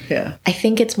again. Yeah. I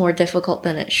think it's more difficult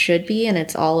than it should be, and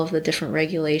it's all of the different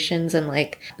regulations and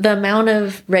the amount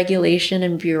of regulation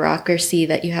and bureaucracy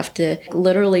that you have to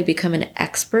literally become an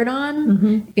expert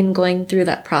on in going through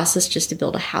that process just to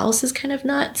build a house is kind of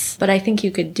nuts. But I think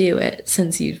you could do it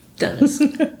since you've done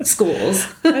schools.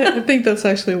 I think that's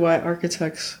actually why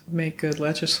architects make good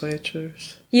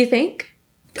legislatures. You think?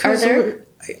 Are there?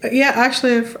 Yeah,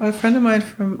 actually, a friend of mine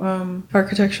from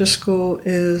architecture school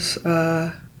is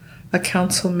a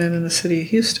councilman in the city of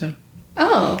Houston.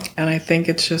 Oh. And I think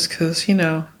it's just because,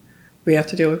 we have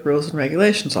to deal with rules and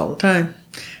regulations all the time.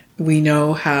 We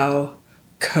know how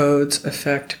codes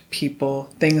affect people.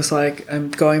 Things like, I'm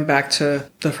going back to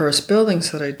the first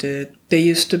buildings that I did. They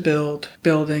used to build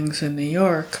buildings in New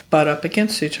York, butt up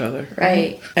against each other.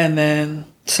 Right. And then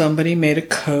somebody made a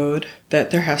code that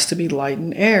there has to be light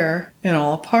and air in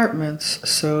all apartments.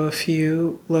 So if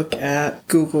you look at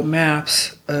Google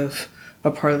Maps of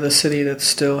a part of the city that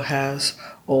still has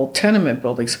old tenement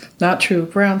buildings. Not true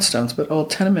of brownstones, but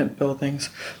old tenement buildings.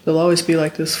 There'll always be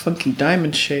like this funky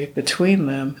diamond shape between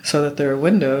them so that there are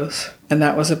windows. And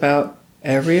that was about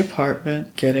every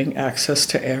apartment getting access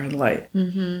to air and light.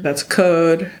 Mm-hmm. That's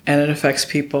code, and it affects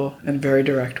people in a very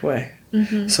direct way.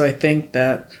 Mm-hmm. So I think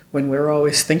that when we're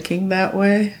always thinking that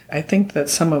way, I think that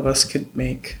some of us could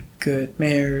make good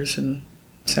mayors and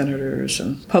senators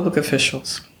and public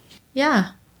officials.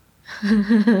 Yeah.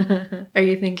 Are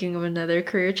you thinking of another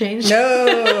career change? No.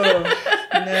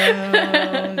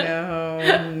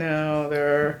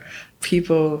 There are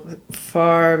people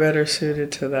far better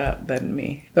suited to that than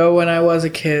me. Though when I was a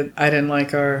kid, I didn't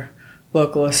like our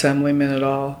local assemblyman at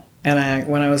all. And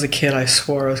when I was a kid, I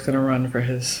swore I was going to run for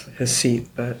his seat.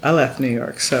 But I left New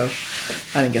York, so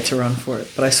I didn't get to run for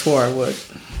it. But I swore I would.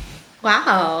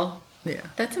 Wow. Yeah.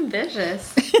 That's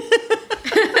ambitious.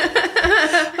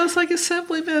 I was like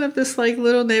assemblyman of this like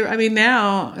little neighbor. I mean,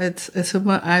 now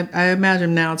I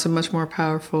imagine now it's a much more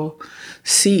powerful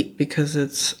seat because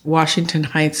it's Washington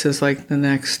Heights is like the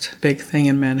next big thing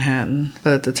in Manhattan.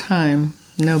 But at the time,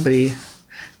 nobody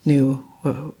knew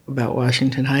about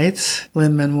Washington Heights.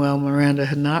 Lin-Manuel Miranda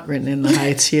had not written In the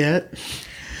Heights yet.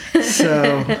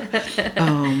 So,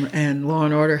 and Law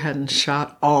and Order hadn't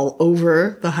shot all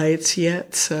over the Heights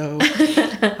yet. So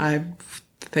I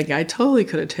think I totally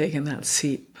could have taken that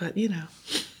seat, but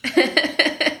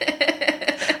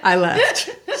I left.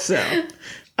 So,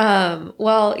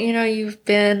 well, you've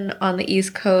been on the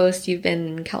East Coast, you've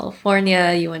been in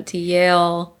California, you went to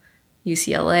Yale,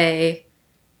 UCLA.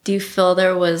 Do you feel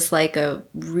there was like a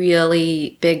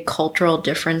really big cultural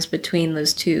difference between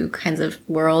those two kinds of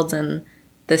worlds and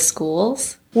the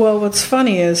schools? Well, what's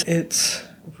funny is it's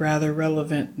rather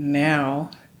relevant now.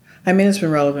 I mean, it's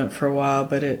been relevant for a while,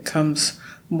 but it comes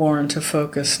more into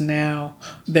focus now.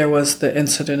 There was the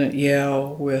incident at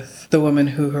Yale with the woman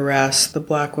who harassed the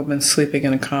black woman sleeping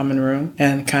in a common room,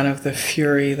 and kind of the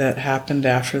fury that happened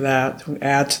after that to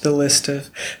add to the list of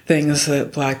things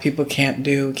that black people can't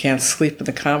do, can't sleep in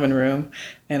the common room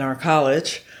in our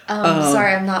college.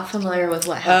 Sorry, I'm not familiar with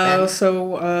what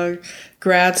happened.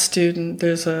 Grad student,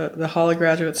 there's the Hall of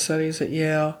Graduate Studies at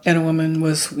Yale, and a woman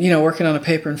was, working on a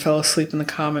paper and fell asleep in the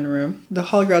common room. The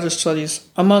Hall of Graduate Studies,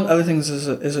 among other things, is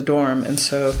a dorm, and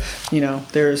so,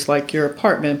 there's like your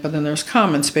apartment, but then there's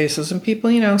common spaces, and people,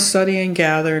 study and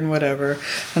gather and whatever.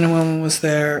 And a woman was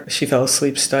there, she fell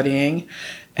asleep studying,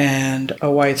 and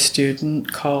a white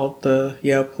student called the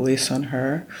Yale police on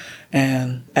her.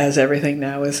 And as everything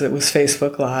now is, it was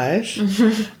Facebook Live.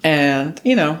 Mm-hmm. And,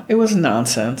 it was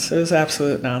nonsense. It was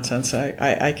absolute nonsense.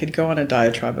 I could go on a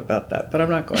diatribe about that, but I'm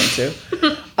not going to.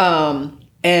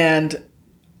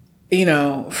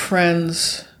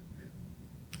 Friends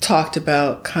talked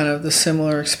about kind of the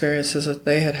similar experiences that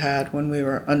they had when we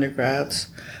were undergrads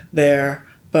there.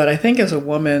 But I think as a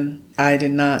woman, I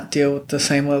did not deal with the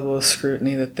same level of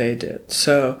scrutiny that they did.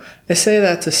 So I say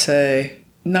that to say,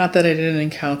 not that I didn't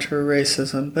encounter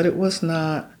racism, but it was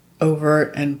not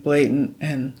overt and blatant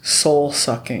and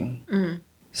soul-sucking. Mm.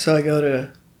 So I go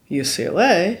to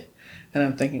UCLA, and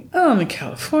I'm thinking, I'm in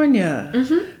California.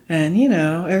 Mm-hmm. And,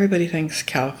 everybody thinks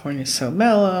California's so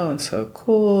mellow and so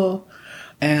cool.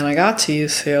 And I got to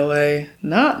UCLA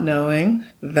not knowing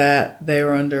that they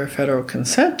were under a federal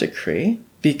consent decree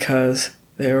because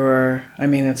there were,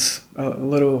 it's a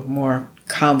little more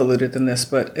convoluted than this,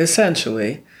 but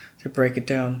essentially, to break it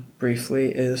down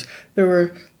briefly, is there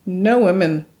were no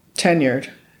women tenured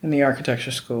in the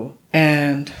architecture school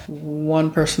and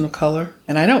one person of color.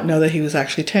 And I don't know that he was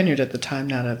actually tenured at the time,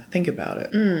 now that I think about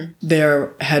it. Mm.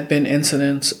 There had been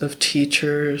incidents of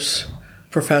teachers,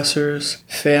 professors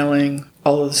failing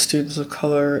all of the students of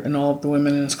color and all of the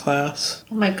women in his class.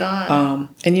 Oh my God.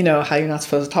 And you know how you're not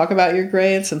supposed to talk about your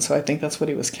grades, and so I think that's what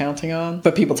he was counting on.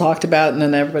 But people talked about it, and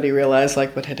then everybody realized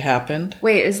like what had happened.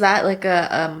 Wait, is that like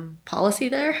a policy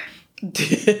there? No,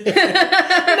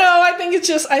 I think it's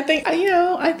just, I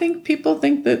think people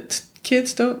think that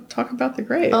kids don't talk about the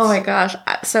grades. Oh my gosh.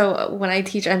 So when I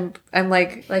teach, I'm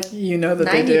like that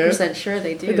 90% sure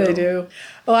they do. They do.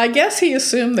 Well, I guess he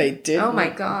assumed they didn't. Oh my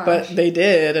gosh. But they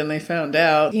did, and they found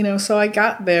out. So I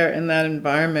got there in that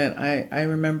environment. I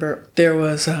remember there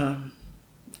was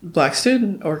Black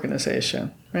Student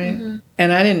Organization, right? Mm-hmm.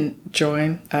 And I didn't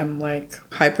join. I'm like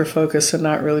hyper-focused and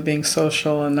not really being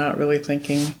social and not really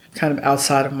thinking kind of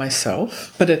outside of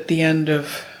myself. But at the end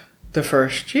of the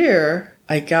first year,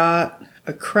 I got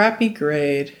a crappy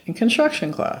grade in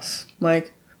construction class.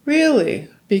 Like, really?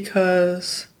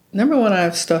 Because number one, I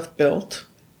have stuff built.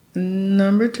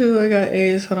 Number two, I got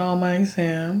A's on all my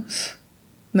exams.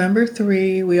 Number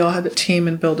three, we all had to team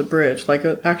and build a bridge, like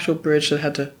an actual bridge that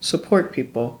had to support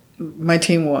people. my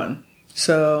team won.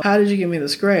 So how did you give me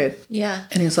this grade? Yeah.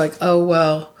 And he's like, oh,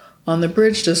 well, on the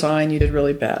bridge design, you did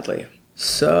really badly.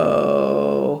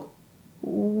 So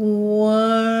one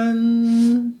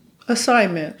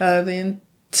assignment out of the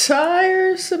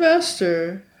entire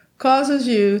semester causes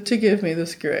you to give me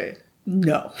this grade.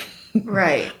 No.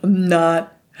 Right. I'm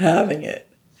not having it.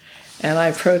 And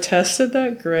I protested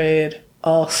that grade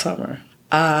all summer.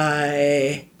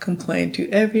 I complained to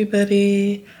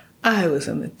everybody. I was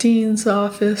in the dean's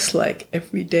office like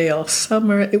every day all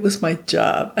summer. It was my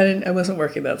job. I wasn't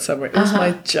working that summer. It was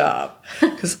my job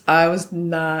because I was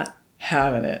not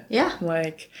having it. Yeah.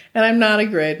 And I'm not a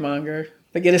grade monger.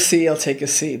 If I get a C, I'll take a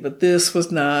C. But this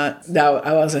was not, that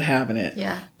I wasn't having it.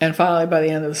 Yeah. And finally, by the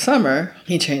end of the summer,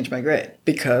 he changed my grade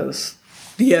because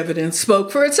the evidence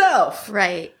spoke for itself.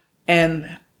 Right.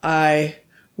 And I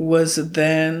was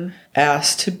then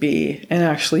asked to be, and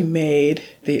actually made,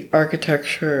 the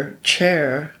architecture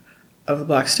chair of the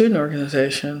Black Student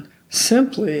Organization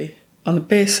simply on the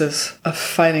basis of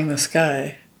fighting this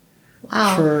guy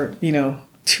for,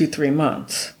 2-3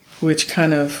 months, which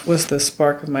kind of was the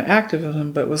spark of my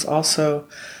activism, but was also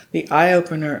the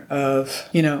eye-opener of,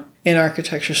 in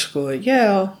architecture school at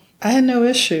Yale, I had no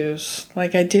issues. I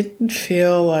didn't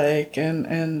feel like,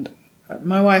 and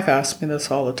my wife asked me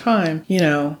this all the time, you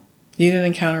didn't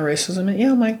encounter racism at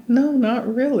Yale? I'm like, no,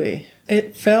 not really.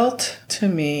 It felt to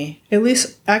me, at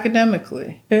least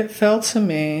academically, it felt to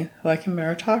me like a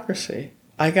meritocracy.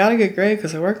 I got a good grade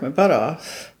because I worked my butt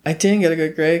off. I didn't get a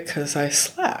good grade because I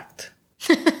slacked.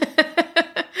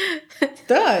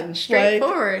 Done.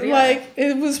 Straightforward,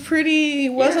 It was pretty,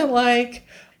 it wasn't like,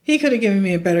 he could have given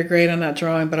me a better grade on that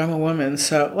drawing, but I'm a woman.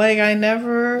 So, I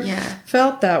never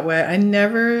felt that way. I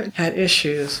never had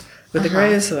issues with the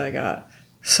grades that I got.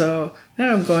 So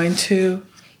now I'm going to,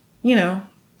 the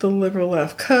liberal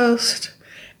left coast,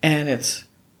 and it's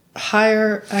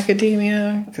higher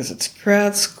academia because it's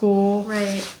grad school.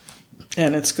 Right.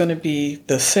 And it's going to be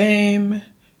the same.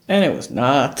 And it was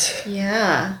not.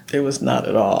 Yeah. It was not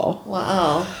at all.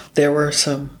 Wow. There were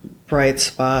some bright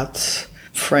spots.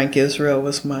 Frank Israel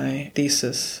was my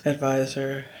thesis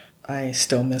advisor. I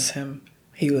still miss him.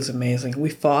 He was amazing. We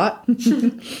fought.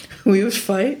 We would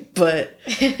fight, but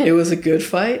it was a good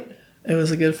fight. It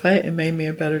was a good fight. It made me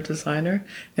a better designer.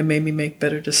 It made me make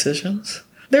better decisions.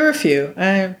 There were a few.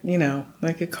 I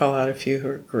could call out a few who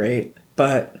were great.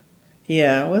 But,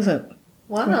 yeah, it wasn't.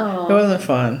 Wow. It wasn't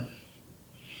fun.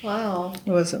 Wow.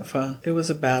 It wasn't fun. It was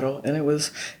a battle. And it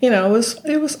was,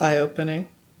 it was eye-opening.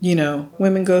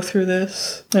 Women go through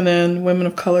this, and then women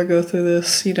of color go through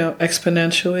this,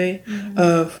 exponentially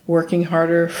of working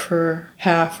harder for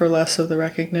half or less of the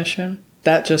recognition.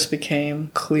 That just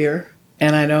became clear,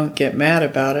 and I don't get mad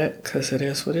about it because it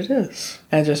is what it is.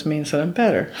 It just means that I'm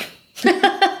better.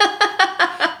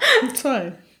 It's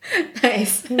fine.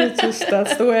 Nice.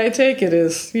 That's the way I take it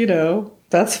is,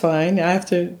 that's fine. I have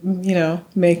to,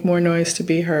 make more noise to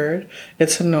be heard.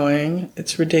 It's annoying.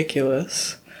 It's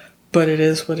ridiculous. But it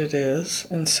is what it is,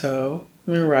 and so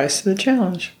I'm going to rise to the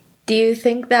challenge. Do you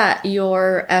think that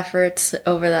your efforts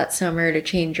over that summer to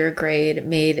change your grade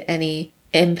made any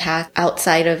impact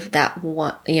outside of that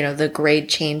one, the grade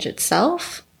change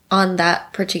itself on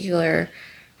that particular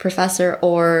professor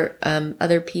or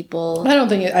other people? I don't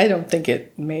think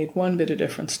it made one bit of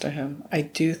difference to him. I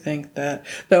do think that,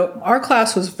 though our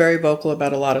class was very vocal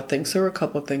about a lot of things, there were a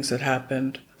couple of things that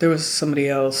happened. There was somebody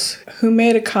else who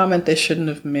made a comment they shouldn't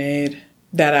have made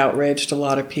that outraged a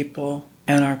lot of people,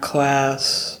 and our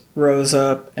class rose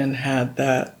up and had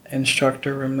that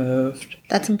instructor removed.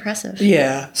 That's impressive.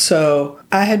 Yeah. So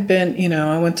I had been,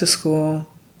 I went to school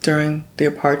during the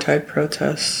apartheid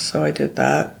protests, so I did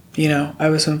that. I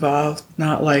was involved,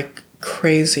 not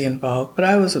crazy involved, but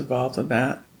I was involved in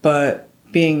that. But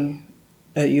being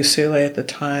at UCLA at the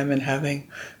time and having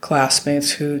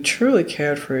classmates who truly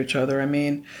cared for each other. I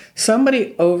mean,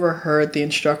 somebody overheard the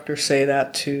instructor say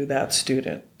that to that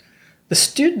student. The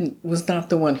student was not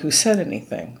the one who said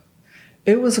anything.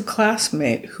 It was a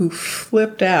classmate who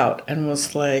flipped out and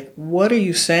was like, what are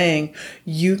you saying?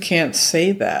 You can't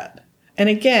say that. And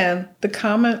again, the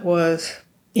comment was,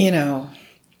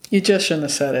 you just shouldn't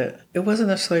have said it. It wasn't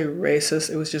necessarily racist.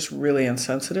 It was just really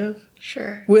insensitive.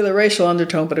 Sure. With a racial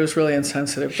undertone, but it was really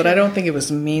insensitive. Sure. But I don't think it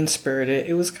was mean-spirited.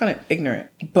 It was kind of ignorant.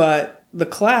 But the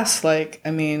class,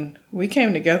 we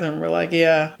came together and we're like,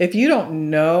 yeah, if you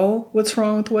don't know what's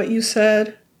wrong with what you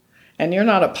said and you're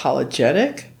not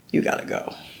apologetic, you gotta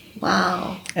go.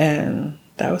 Wow. And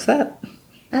that was that.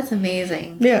 That's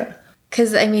amazing. Yeah.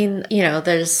 Because,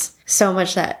 there's so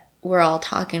much that we're all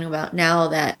talking about now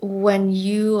that when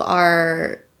you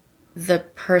are the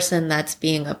person that's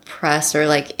being oppressed or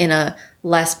like in a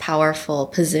less powerful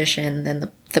position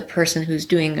than the person who's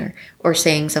doing or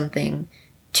saying something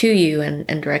to you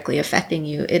and directly affecting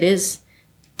you, it is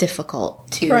difficult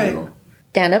to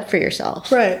stand up for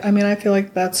yourself. Right. I mean, I feel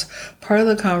like that's part of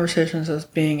the conversations that's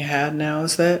being had now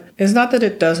is that it's not that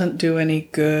it doesn't do any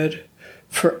good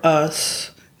for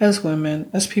us as women,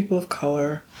 as people of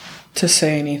color, to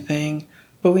say anything,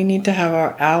 but we need to have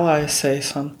our allies say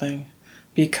something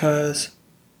because,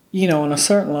 you know, on a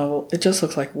certain level, it just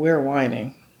looks like we're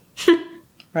whining,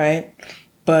 right?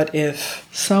 But if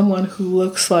someone who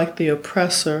looks like the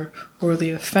oppressor or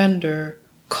the offender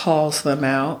calls them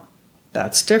out,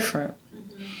 that's different.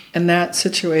 Mm-hmm. And that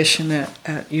situation at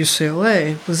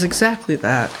UCLA was exactly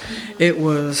that. Mm-hmm. It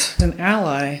was an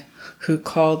ally who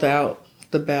called out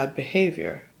the bad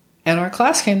behavior. And our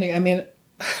class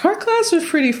our class was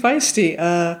pretty feisty.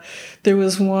 There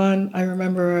was one, I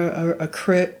remember a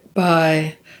crit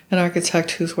by an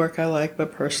architect whose work I like,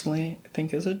 but personally I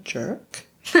think is a jerk.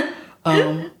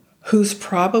 Who's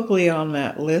probably on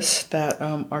that list, that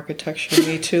Architecture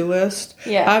Me Too list.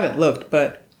 Yeah. I haven't looked,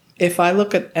 but if I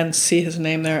look at and see his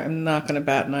name there, I'm not going to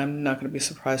bat and I'm not going to be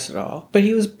surprised at all. But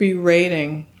he was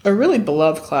berating a really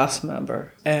beloved class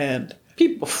member, and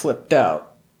people flipped out.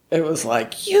 It was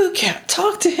like, you can't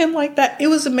talk to him like that. It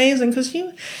was amazing because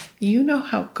you know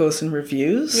how it goes in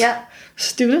reviews. Yeah.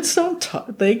 Students don't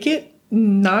talk. They get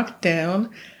knocked down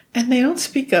and they don't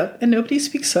speak up and nobody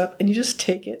speaks up and you just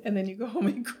take it and then you go home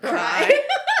and cry.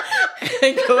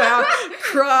 And go out,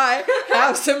 cry,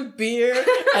 have some beer,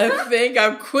 and think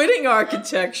I'm quitting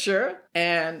architecture.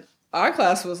 And our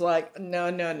class was like, no.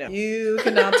 You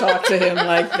cannot talk to him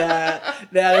like that.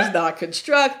 That is not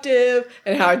constructive.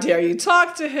 And how dare you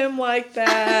talk to him like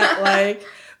that? Like,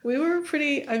 we were a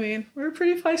pretty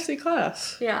feisty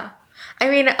class. Yeah. I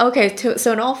mean, okay,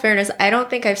 so in all fairness, I don't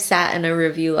think I've sat in a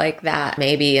review like that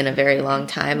maybe in a very long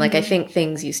time. Like, I think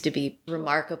things used to be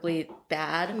remarkably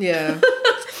bad. Yeah.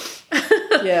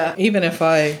 Yeah. Even if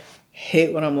I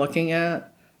hate what I'm looking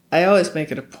at, I always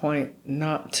make it a point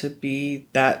not to be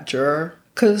that juror.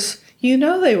 Because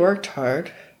they worked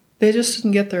hard. They just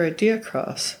didn't get their idea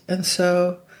across. And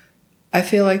so I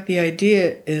feel like the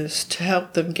idea is to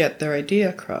help them get their idea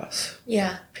across.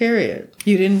 Yeah. Period.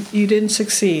 You didn't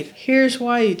succeed. Here's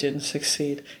why you didn't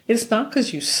succeed. It's not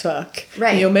because you suck.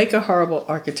 Right. You'll make a horrible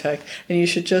architect and you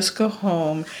should just go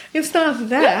home. It's not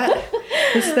that.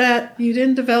 It's that you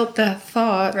didn't develop that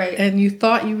thought. Right. And you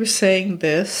thought you were saying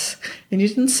this and you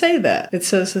didn't say that. It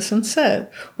says this instead.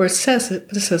 Or it says it,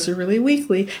 but it says it really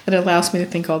weakly and it allows me to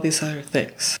think all these other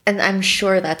things. And I'm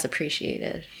sure that's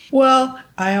appreciated. Well,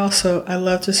 I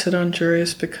love to sit on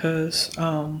juries because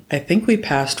I think we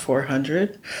passed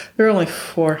 400. There are only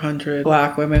 400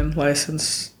 Black women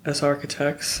licensed as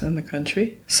architects in the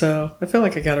country. So I feel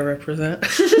like I got to represent.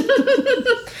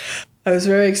 I was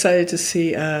very excited to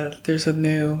see there's a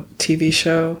new TV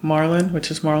show, Marlon, which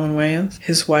is Marlon Wayans.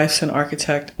 His wife's an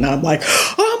architect. And I'm like,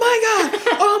 oh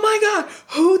my God,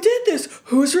 who did this?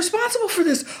 Who's responsible for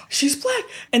this? She's Black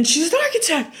and she's an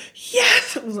architect.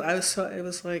 Yes. It was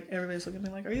like, everybody's looking at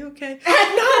me like, are you okay? No,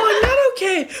 I'm not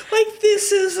okay. Like,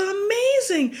 this is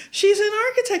amazing. She's an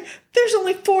architect. There's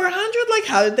only 400. Like,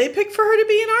 how did they pick for her to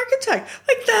be an architect?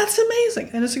 Like, that's amazing.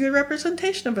 And it's a good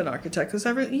representation of an architect because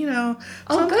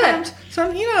sometimes,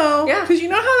 because you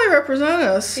know how they represent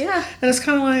us. Yeah. And it's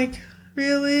kind of like,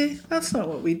 really? That's not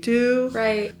what we do.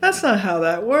 Right. That's not how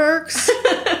that works.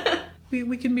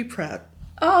 we can be proud.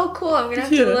 Oh, cool. I'm going to have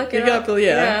to look it up.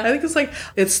 Yeah. I think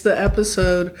it's the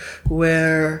episode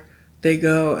where they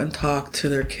go and talk to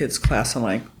their kids' class on,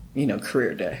 like,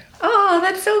 career day. Oh,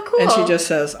 that's so cool. And she just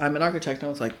says, I'm an architect. And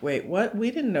I was like, wait, what? We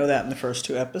didn't know that in the first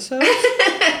 2 episodes.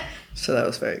 So that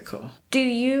was very cool. Do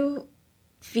you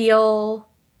feel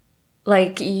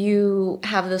like you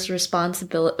have this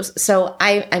responsibility? So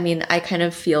I kind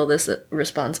of feel this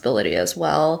responsibility as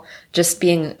well, just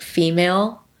being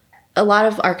female. A lot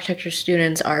of architecture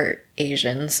students are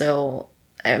Asian, so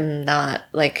I'm not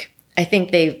I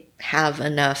think they have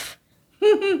enough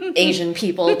Asian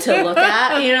people to look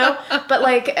at,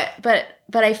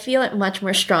 but I feel it much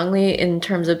more strongly in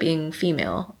terms of being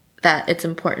female, that it's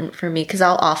important for me because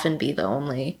I'll often be the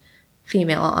only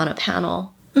female on a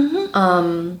panel.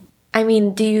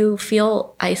 Mm-hmm. Do you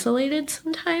feel isolated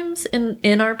sometimes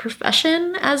in our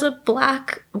profession as a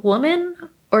Black woman?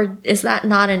 Or is that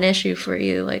not an issue for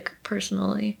you,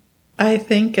 personally? I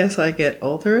think as I get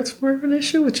older, it's more of an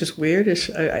issue, which is weird.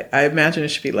 I imagine it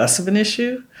should be less of an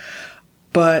issue.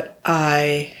 But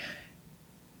I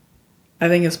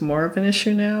think it's more of an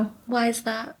issue now. Why is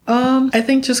that? I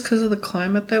think just because of the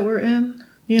climate that we're in.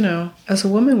 As a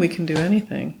woman, we can do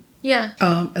anything. Yeah.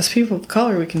 As people of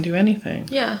color, we can do anything.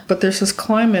 Yeah. But there's this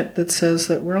climate that says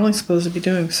that we're only supposed to be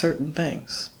doing certain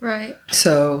things. Right.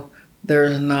 So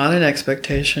there's not an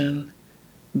expectation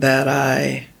that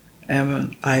I am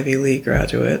an Ivy League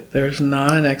graduate. There's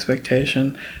not an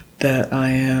expectation that I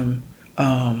am,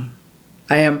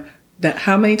 that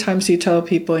how many times do you tell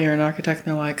people you're an architect and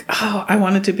they're like, oh, I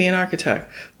wanted to be an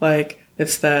architect. Like,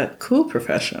 it's that cool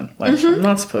profession. Like, I'm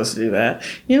not supposed to do that.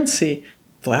 You don't see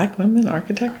Black women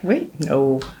architect? Wait,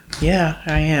 no. Yeah,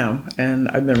 I am. And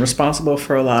I've been responsible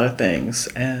for a lot of things.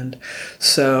 And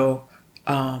so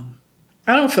I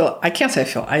can't say I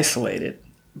feel isolated,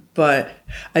 but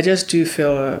I just do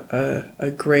feel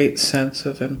a great sense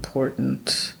of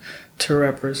importance to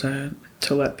represent,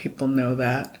 to let people know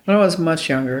that. When I was much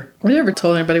younger, I never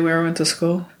told anybody where I went to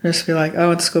school. I just be like, oh, I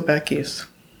went to school back east.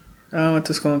 Oh, I went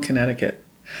to school in Connecticut.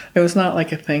 It was not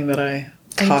like a thing that I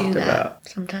talked about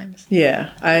sometimes.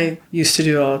 Yeah, I used to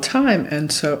do it all the time.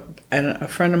 And a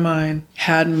friend of mine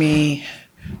had me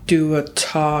do a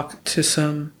talk to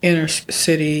some inner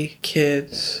city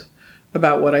kids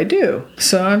about what I do.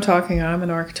 So I'm an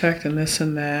architect and this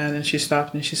and that. And she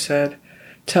stopped and she said,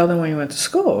 tell them when you went to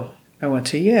school. I went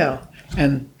to Yale.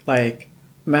 And like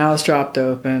mouths dropped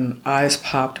open, eyes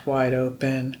popped wide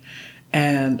open.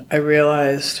 And I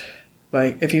realized,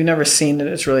 like, if you've never seen it,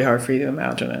 it's really hard for you to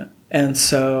imagine it. And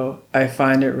so I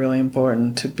find it really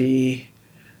important to be,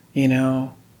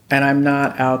 and I'm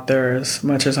not out there as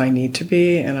much as I need to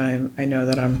be. And I know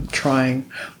that I'm trying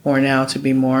more now to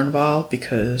be more involved,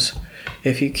 because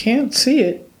if you can't see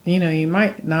it, you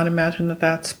might not imagine that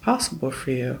that's possible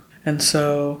for you. And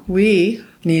so we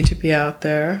need to be out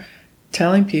there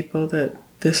telling people that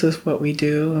this is what we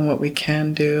do and what we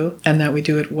can do, and that we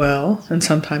do it well and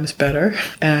sometimes better.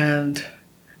 And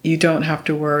you don't have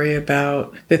to worry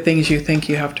about the things you think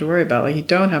you have to worry about. Like, you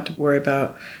don't have to worry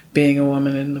about being a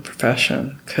woman in the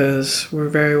profession, because we're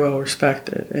very well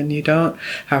respected. And you don't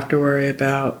have to worry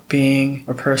about being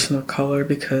a person of color,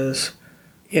 because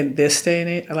in this day and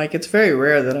age, like, it's very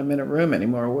rare that I'm in a room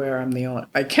anymore where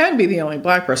I can be the only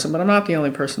Black person, but I'm not the only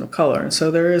person of color. And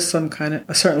so there is some kind of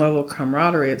a certain level of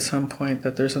camaraderie at some point,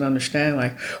 that there's an understanding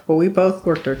like, well, we both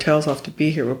worked our tails off to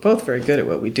be here. We're both very good at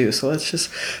what we do. So let's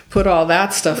just put all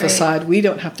that stuff aside. We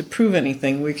don't have to prove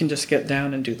anything. We can just get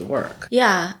down and do the work.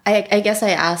 Yeah. I guess I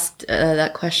asked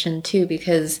that question too,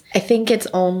 because I think it's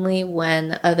only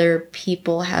when other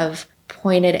people have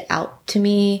pointed out to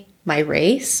me my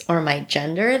race or my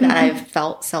gender that I've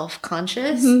felt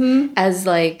self-conscious as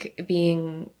like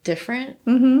being different.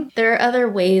 There are other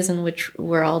ways in which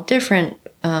we're all different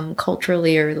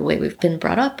culturally, or the way we've been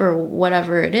brought up, or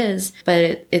whatever it is,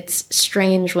 but it's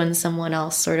strange when someone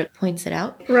else sort of points it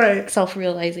out. Right.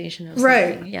 Self-realization of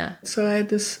something. Yeah. So I had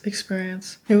this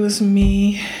experience. It was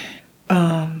me.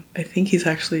 I think he's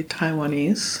actually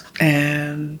Taiwanese,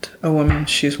 and a woman,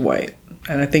 she's white.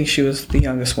 And I think she was the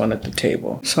youngest one at the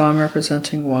table. So I'm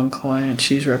representing one client,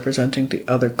 she's representing the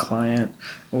other client.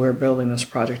 We're building this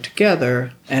project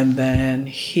together. And then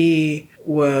he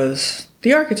was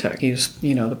the architect. He's,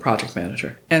 the project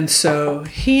manager. And so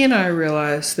he and I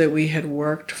realized that we had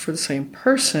worked for the same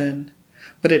person,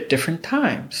 but at different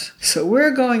times. So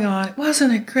we're going on,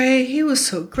 wasn't it great? He was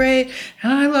so great.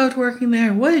 And I loved working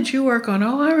there. What did you work on?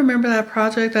 Oh, I remember that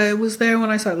project. I was there when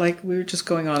I saw it. Like, we were just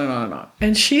going on and on and on.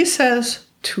 And she says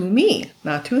to me,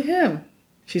 not to him.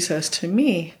 She says to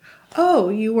me, oh,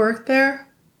 you worked there?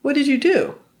 What did you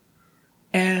do?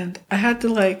 And I had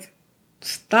to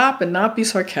stop and not be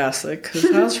sarcastic, because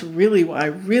that's really why I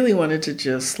really wanted to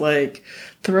just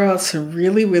throw out some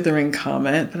really withering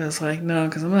comment. But I was like, no,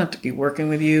 because I'm going to have to be working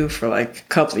with you for a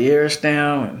couple of years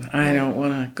now, and I don't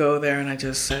want to go there. And I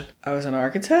just said, I was an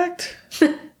architect.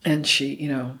 And she,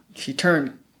 she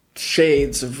turned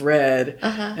shades of red,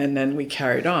 and then we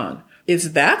carried on. It's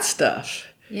that stuff.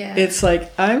 Yeah. It's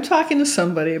like, I'm talking to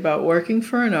somebody about working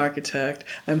for an architect.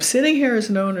 I'm sitting here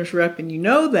as an owner's rep, and you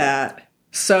know that.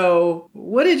 So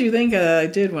what did you think I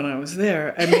did when I was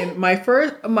there? I mean, my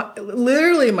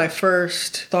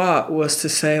first thought was to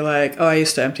say oh, I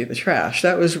used to empty the trash.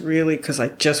 That was really because I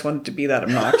just wanted to be that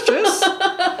obnoxious.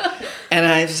 And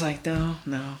I was like, no,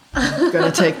 I'm going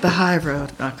to take the high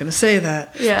road. Not going to say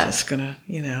that. Yeah. Just going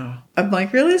to, I'm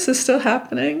like, really? Is this still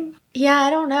happening? Yeah, I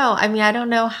don't know. I mean, I don't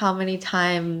know how many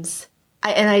times...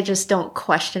 I just don't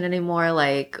question anymore,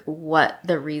 what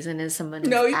the reason is someone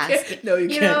is asking. No, you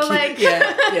can't.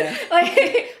 Yeah.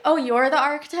 Oh, you're the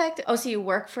architect? Oh, so you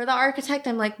work for the architect?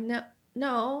 I'm like, no,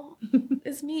 no,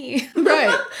 it's me.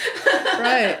 Right.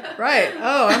 Right.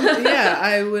 Oh,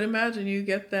 I would imagine you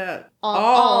get that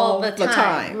all the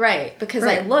time. Right. Because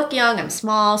I Right. look young, I'm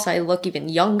small, so I look even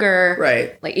younger.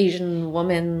 Right. Like Asian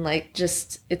woman, like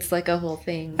just, it's like a whole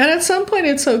thing. And at some point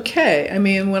it's okay. I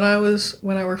mean, when I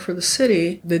worked for the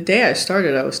city, the day I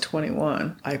started, I was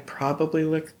 21. I probably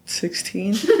looked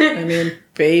 16. I mean,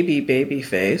 baby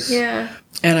face. Yeah.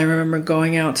 And I remember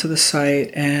going out to the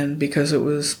site, and because it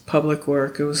was public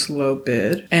work, it was low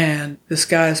bid. And this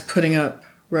guy's putting up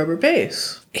rubber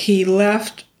base. He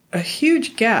left a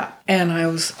huge gap. And I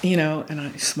was,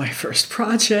 it's my first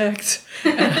project.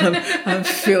 And I'm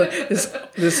feeling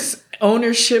this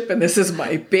ownership, and this is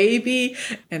my baby.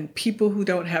 And people who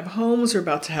don't have homes are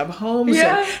about to have homes.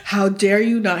 Yeah. And how dare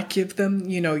you not give them,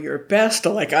 your best?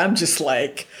 I'm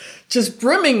just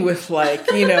brimming with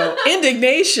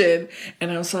indignation.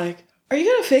 And I was like, are you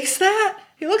going to fix that?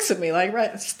 He looks at me like,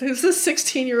 right, who's this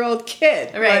 16-year-old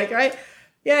kid? Right. Right?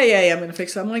 Yeah, I'm going to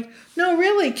fix it. I'm like, no,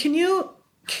 really, can you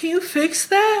fix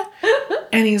that?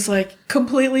 And he's like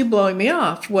completely blowing me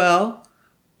off. Well,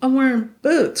 I'm wearing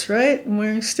boots, right? I'm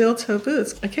wearing steel toe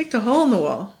boots. I kicked a hole in the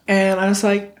wall. And I was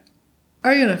like,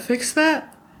 are you going to fix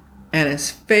that? And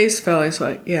his face fell. He's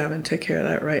like, yeah, I'm going to take care of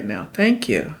that right now. Thank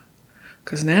you.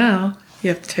 Because now you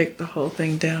have to take the whole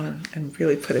thing down and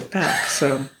really put it back.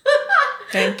 So,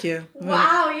 thank you.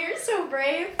 Wow, you're so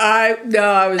brave. I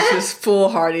was just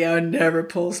foolhardy. I would never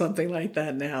pull something like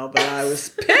that now. But I was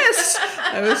pissed.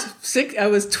 I was sick. I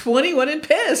was 21 and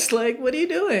pissed. Like, what are you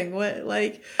doing?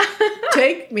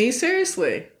 Take me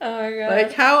seriously. Oh my God.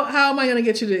 Like, how am I going to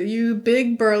get you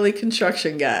big burly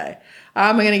construction guy?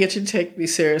 How am I going to get you to take me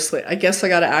seriously? I guess I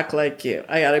got to act like you.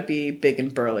 I got to be big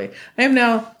and burly. I am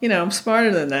now, I'm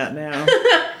smarter than that now.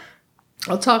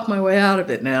 I'll talk my way out of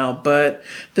it now. But at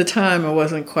the time, I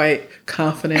wasn't quite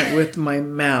confident with my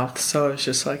mouth. So I was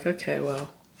just like, okay,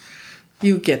 well,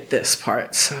 you get this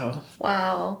part. So.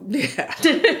 Wow. Yeah.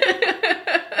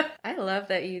 I love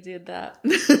that you did that.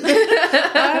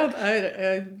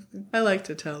 I like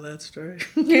to tell that story.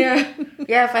 Yeah.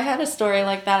 Yeah, if I had a story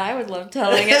like that, I would love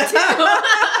telling it too.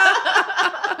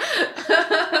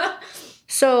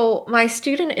 So my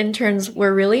student interns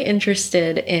were really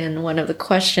interested in one of the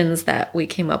questions that we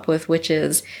came up with, which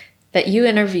is that you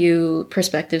interview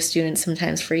prospective students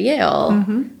sometimes for Yale.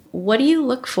 Mm-hmm. What do you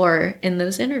look for in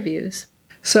those interviews?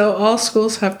 So all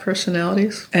schools have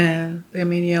personalities, and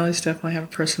Yale's definitely have a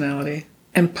personality.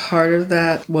 And part of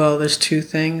that, well, there's two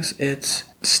things. It's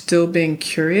still being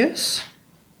curious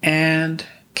and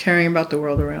caring about the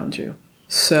world around you.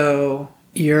 So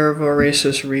you're a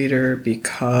voracious reader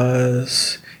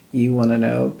because you want to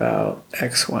know about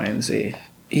X, Y, and Z.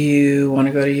 You want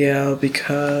to go to Yale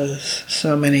because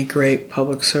so many great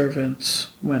public servants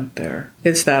went there.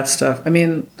 It's that stuff.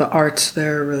 The arts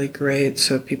there are really great,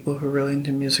 so people who are really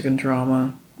into music and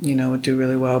drama, would do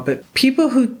really well. But people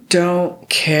who don't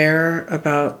care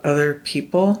about other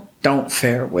people don't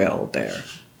fare well there.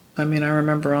 I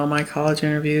remember all my college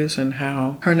interviews and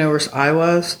how nervous I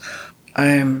was.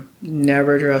 I'm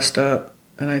never dressed up,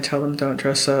 and I tell them don't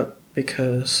dress up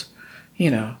because...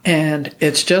 and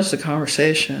it's just a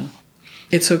conversation.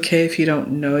 It's okay if you don't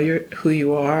know who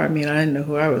you are. I didn't know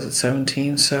who I was at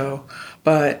 17,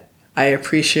 but I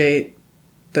appreciate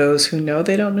those who know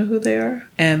they don't know who they are,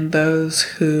 and those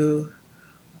who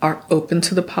are open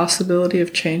to the possibility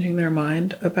of changing their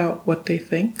mind about what they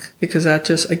think, because that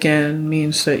just, again,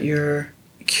 means that you're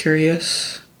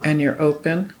curious and you're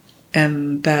open,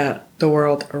 and that the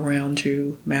world around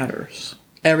you matters.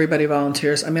 Everybody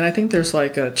volunteers. I think there's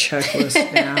like a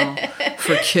checklist now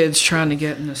for kids trying to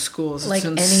get into schools. It's like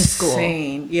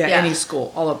insane. Any school. Yeah, any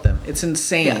school. All of them. It's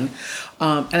insane.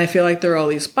 Yeah. And I feel like there are all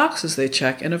these boxes they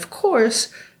check. And of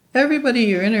course, everybody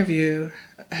you interview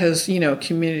has,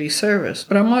 community service.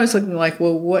 But I'm always looking like,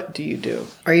 well, what do you do?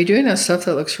 Are you doing that stuff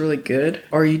that looks really good?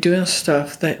 Or are you doing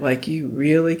stuff that you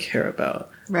really care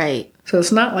about? Right. So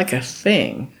it's not like a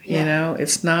thing,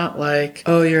 It's not like,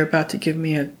 oh, you're about to give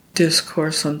me a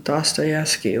discourse on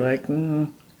Dostoevsky. Right.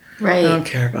 I don't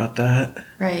care about that.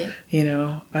 Right.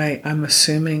 I'm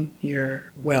assuming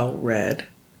you're well read.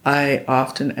 I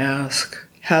often ask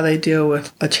how they deal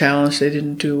with a challenge they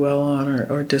didn't do well on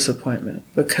or disappointment.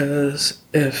 Because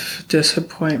if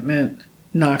disappointment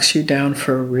knocks you down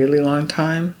for a really long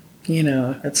time,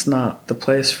 it's not the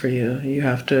place for you. You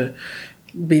have to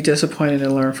be disappointed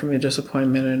and learn from your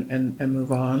disappointment and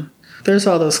move on. There's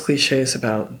all those cliches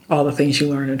about all the things you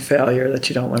learn in failure that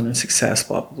you don't learn in success,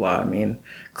 blah, blah, blah. I mean,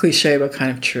 cliche, but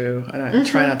kind of true. And I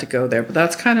try not to go there. But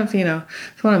that's kind of,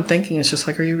 that's what I'm thinking. It's just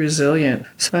like, are you resilient?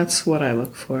 So that's what I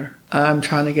look for. I'm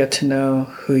trying to get to know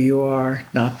who you are,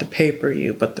 not the paper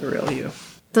you, but the real you.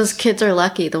 Those kids are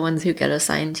lucky, the ones who get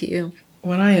assigned to you.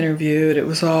 When I interviewed, it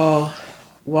was all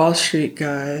Wall Street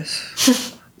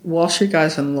guys. Wall Street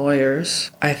guys and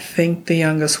lawyers. I think the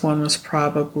youngest one was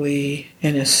probably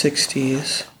in his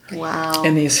 60s. Wow.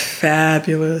 In these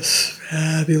fabulous,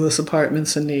 fabulous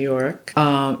apartments in New York.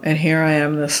 And here I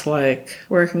am, this like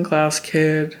working class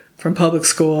kid from public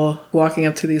school, walking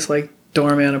up to these like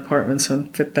doorman apartments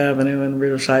on Fifth Avenue and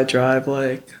Riverside Drive,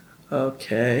 like,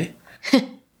 okay.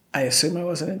 I assume I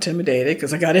wasn't intimidated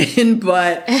because I got in,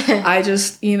 but I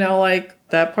just, like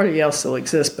that part of Yale still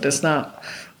exists, but it's not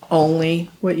only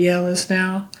what Yale is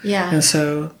now. Yeah. And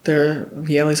so there are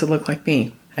Yaleys that look like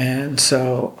me. And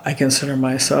so I consider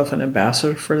myself an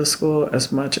ambassador for the school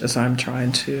as much as I'm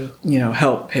trying to,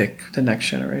 help pick the next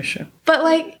generation. But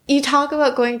like you talk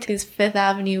about going to these Fifth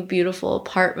Avenue beautiful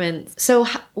apartments. So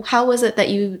how was it that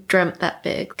you dreamt that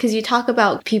big? Because you talk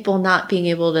about people not being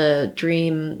able to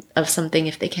dream of something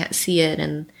if they can't see it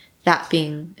and that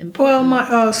being important. Well, my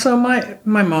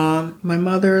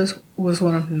mother was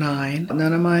one of 9.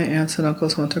 None of my aunts and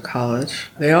uncles went to college.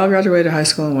 They all graduated high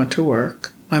school and went to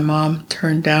work. My mom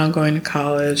turned down going to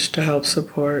college to help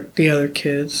support the other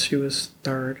kids. She was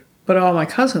 3rd. But all my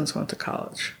cousins went to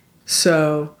college.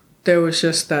 So there was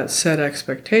just that set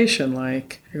expectation,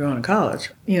 like, you're going to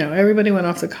college. Everybody went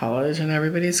off to college and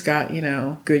everybody's got,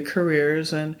 good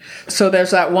careers. And so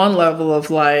there's that one level of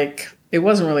like, it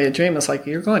wasn't really a dream. It's like,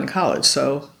 you're going to college,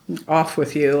 so off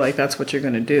with you. Like, that's what you're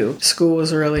going to do. School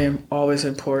was really always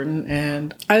important.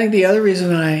 And I think the other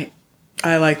reason I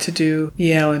like to do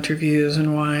Yale interviews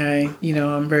and why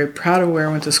I'm very proud of where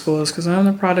I went to school is because I'm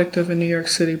the product of a New York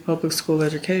City public school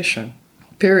education.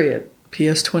 Period.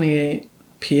 PS 28,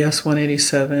 PS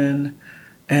 187,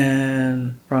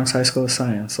 and Bronx High School of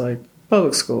Science, like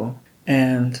public school.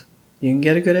 And you can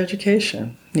get a good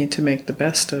education. You need to make the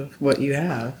best of what you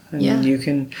have, and you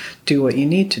can do what you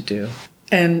need to do.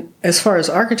 And as far as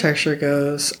architecture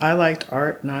goes, I liked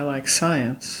art and I liked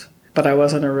science, but I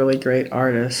wasn't a really great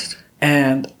artist.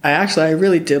 And I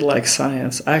really did like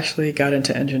science. I actually got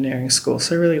into engineering school,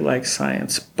 so I really liked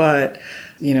science. But,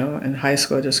 in high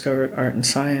school, I discovered art and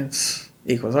science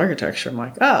equals architecture. I'm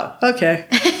like, oh, okay,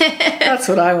 that's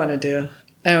what I want to do.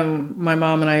 And my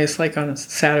mom and I used on a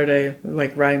Saturday,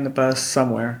 riding the bus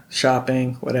somewhere,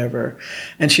 shopping, whatever.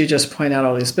 And she'd just point out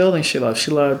all these buildings she loved.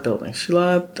 She loved buildings. She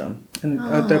loved them. And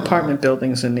the apartment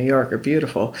buildings in New York are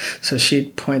beautiful. So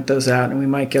she'd point those out and we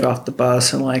might get off the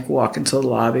bus and walk into the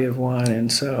lobby of one.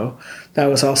 And so that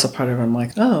was also part of it. I'm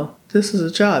like, oh, this is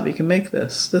a job. You can make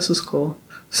this. This is cool.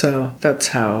 So that's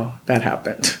how that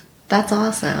happened. That's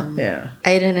awesome. Yeah.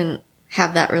 I didn't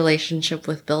have that relationship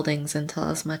with buildings until I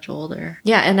was much older.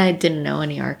 Yeah, and I didn't know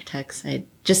any architects. I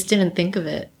just didn't think of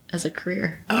it as a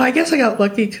career. Oh, I guess I got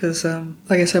lucky because,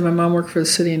 like I said, my mom worked for the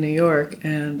city of New York,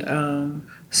 and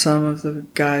some of the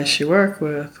guys she worked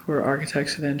with were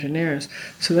architects and engineers.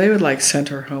 So they would send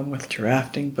her home with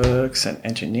drafting books and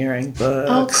engineering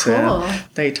books. Oh, cool. And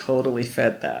they totally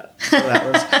fed that. So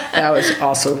that was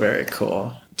also very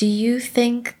cool. Do you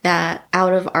think that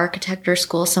out of architecture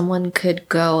school, someone could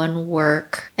go and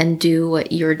work and do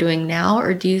what you're doing now?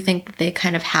 Or do you think that they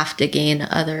kind of have to gain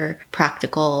other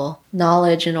practical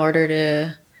knowledge in order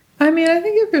to... I mean, I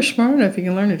think if you're smart enough, you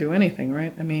can learn to do anything,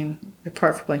 right? I mean,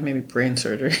 apart from maybe brain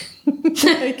surgery.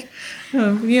 You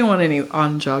don't want any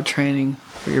on-job training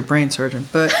for your brain surgeon.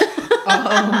 But...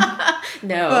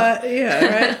 No. But, yeah,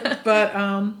 right? But,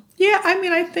 I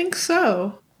mean, I think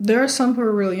so. There are some who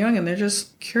are really young and they're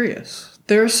just curious.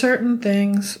 There are certain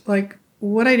things, like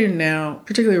what I do now,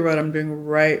 particularly what I'm doing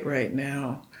right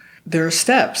now, there are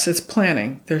steps. It's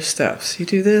planning. There's steps. You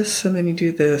do this, and then you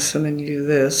do this, and then you do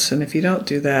this. And if you don't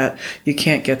do that, you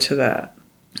can't get to that.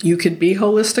 You could be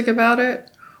holistic about it,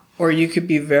 or you could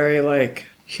be very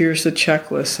here's the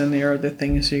checklist, and there are the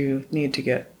things you need to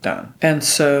get done. And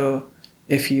so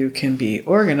if you can be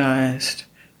organized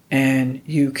and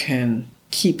you can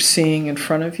keep seeing in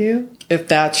front of you, if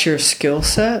that's your skill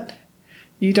set,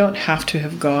 you don't have to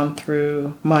have gone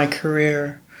through my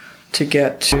career to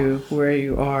get to where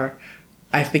you are.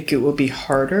 I think it will be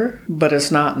harder, but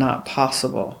it's not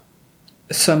possible.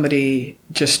 Somebody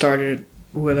just started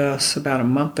with us about a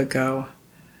month ago.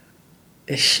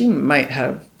 she might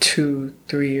have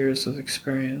 2-3 years of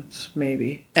experience,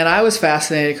 maybe. And I was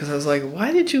fascinated because I was like,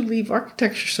 why did you leave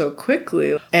architecture so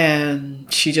quickly?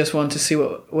 And she just wanted to see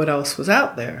what else was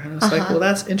out there. And I was like, well,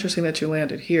 that's interesting that you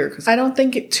landed here. Because I don't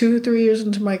think 2-3 years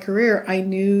into my career, I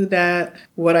knew that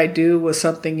what I do was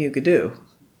something you could do.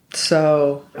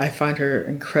 So I find her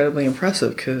incredibly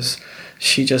impressive because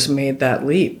she just made that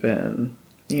leap and,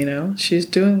 she's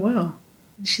doing well.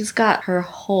 She's got her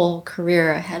whole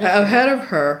career ahead of her. Ahead of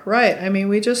her, right. I mean,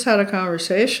 we just had a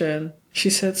conversation. She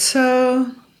said,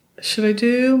 so should I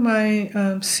do my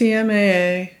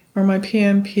CMAA or my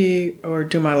PMP or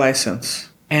do my license?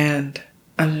 And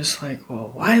I'm just like, well,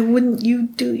 why wouldn't you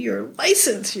do your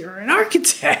license? You're an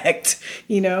architect,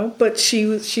 But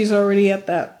she's already at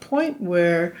that point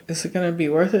where, is it going to be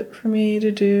worth it for me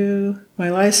to do my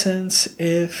license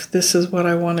if this is what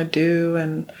I want to do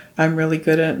and I'm really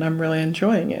good at it and I'm really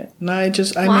enjoying it? And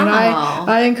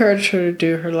I encourage her to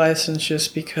do her license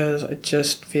just because I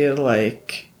just feel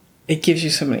like it gives you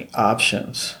so many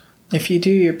options. If you do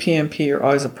your PMP, you're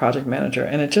always a project manager.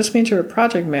 And it just means you're a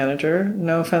project manager.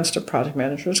 No offense to project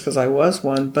managers, because I was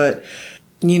one. But,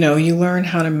 you learn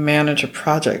how to manage a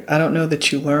project. I don't know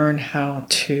that you learn how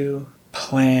to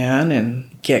plan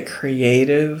and get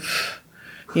creative.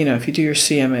 If you do your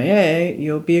CMAA,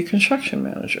 you'll be a construction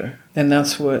manager. And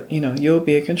that's what, you'll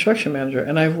be a construction manager.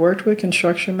 And I've worked with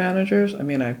construction managers. I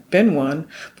mean, I've been one.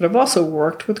 But I've also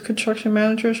worked with construction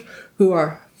managers who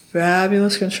are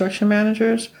fabulous construction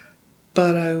managers.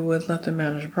 But I would let them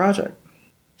manage a project.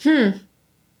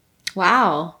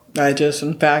 Wow.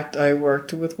 In fact, I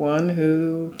worked with one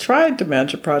who tried to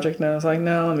manage a project, and I was like,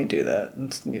 no, let me do that.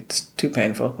 It's too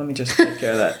painful. Let me just take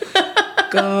care of that.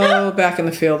 Go back in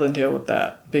the field and deal with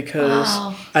that.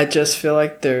 Because I just feel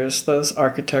like there's those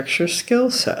architecture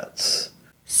skill sets.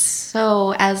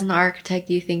 So, as an architect,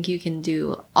 you think you can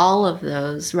do all of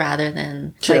those rather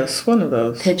than just one of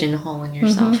those, pigeonholing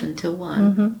yourself into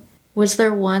one? Mm-hmm. Was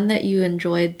there one that you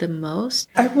enjoyed the most?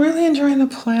 I really enjoyed the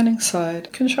planning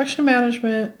side. Construction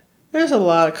management, there's a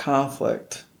lot of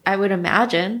conflict. I would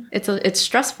imagine. It's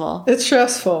stressful. It's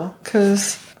stressful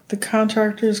because the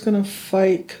contractor is going to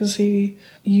fight because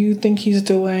you think he's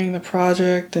delaying the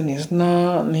project and he's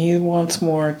not, and he wants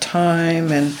more time,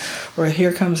 or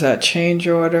here comes that change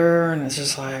order, and it's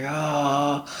just like,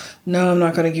 oh, no, I'm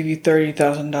not going to give you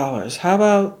 $30,000. How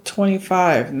about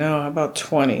 25? No, how about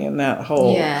 20? And that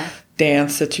whole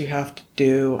dance that you have to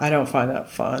do. I don't find that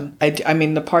fun. I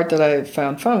mean, the part that I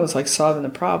found fun was like solving the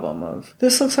problem of,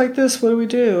 this looks like this, what do we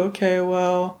do? Okay,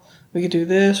 well, we could do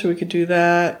this or we could do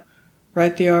that.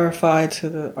 Write the RFI to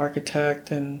the architect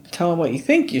and tell him what you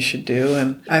think you should do.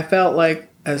 And I felt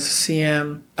like as a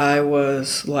CM, I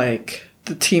was like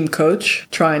the team coach,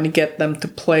 trying to get them to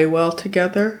play well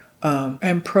together.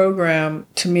 And program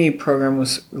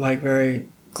was like very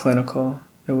clinical.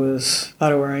 It was a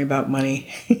lot of worrying about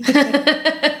money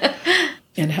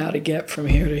and how to get from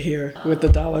here to here with the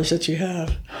dollars that you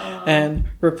have, and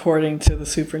reporting to the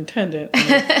superintendent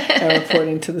and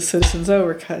reporting to the Citizens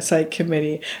Oversight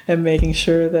Committee and making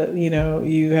sure that,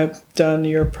 you have done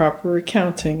your proper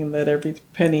accounting and that every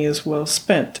penny is well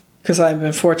spent. Because I've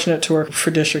been fortunate to work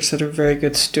for districts that are very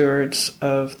good stewards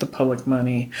of the public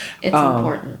money. It's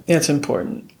important. It's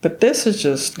important. But this is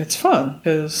it's fun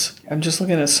because I'm just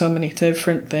looking at so many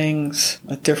different things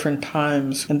at different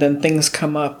times. And then things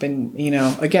come up and,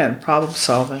 again, problem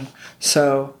solving.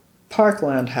 So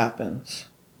Parkland happens.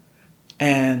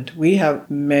 And we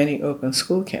have many open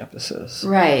school campuses.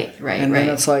 Right. And then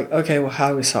it's like, okay, well, how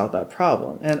do we solve that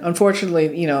problem? And unfortunately,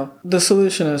 the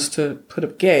solution is to put a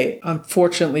gate.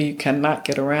 Unfortunately, you cannot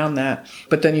get around that.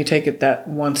 But then you take it that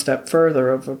one step further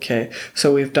of, okay,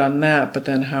 so we've done that, but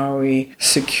then how are we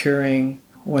securing,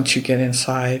 once you get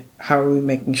inside, how are we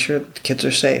making sure that the kids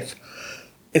are safe?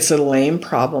 It's a lame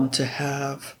problem to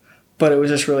have, but it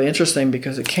was just really interesting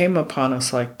because it came upon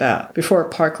us like that. Before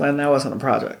Parkland, that wasn't a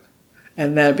project.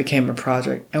 And then it became a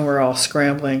project, and we're all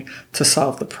scrambling to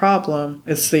solve the problem.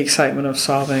 It's the excitement of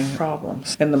solving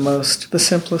problems in the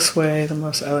simplest way, the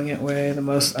most elegant way, the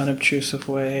most unobtrusive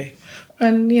way.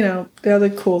 And, the other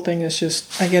cool thing is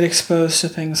just I get exposed to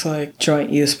things like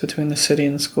joint use between the city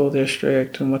and the school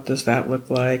district, and what does that look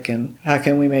like, and how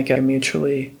can we make it a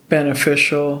mutually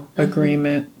beneficial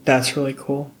agreement. That's really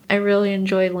cool. I really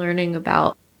enjoy learning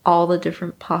about all the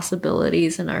different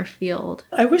possibilities in our field.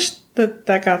 I wish that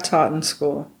got taught in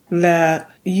school, that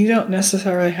you don't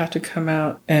necessarily have to come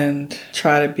out and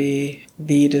try to be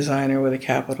the designer with a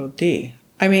capital D.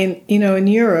 I mean, in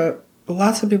Europe,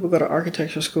 lots of people go to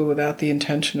architecture school without the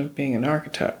intention of being an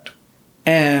architect.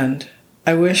 And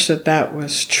I wish that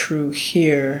was true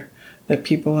here, that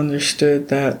people understood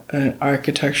that an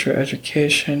architecture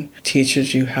education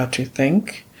teaches you how to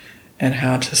think and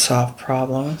how to solve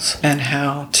problems and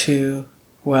how to,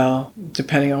 well,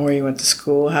 depending on where you went to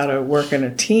school, how to work in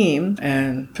a team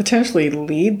and potentially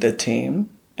lead the team.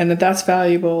 And that's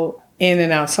valuable in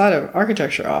and outside of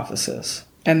architecture offices.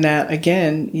 And that,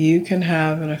 again, you can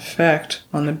have an effect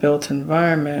on the built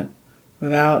environment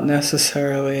without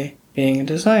necessarily being a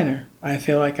designer. I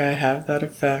feel like I have that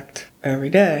effect every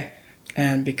day.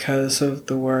 And because of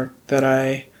the work that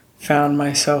I found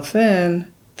myself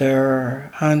in, there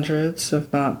are hundreds,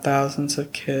 if not thousands,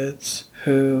 of kids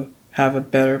who have a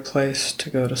better place to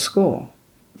go to school.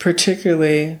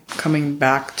 Particularly coming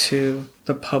back to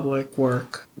the public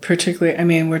work. Particularly, I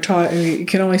mean, you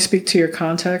can only speak to your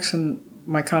context, and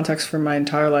my context for my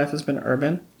entire life has been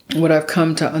urban. What I've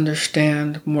come to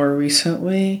understand more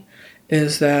recently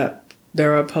is that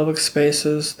there are public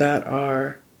spaces that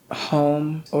are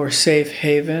home or safe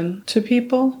haven to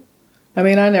people. I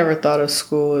mean, I never thought of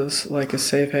school as like a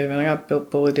safe haven. I got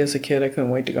bullied as a kid. I couldn't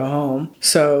wait to go home.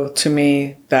 So to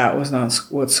me, that was not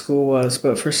what school was.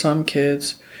 But for some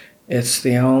kids, it's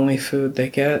the only food they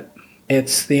get.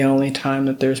 It's the only time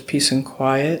that there's peace and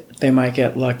quiet. They might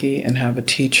get lucky and have a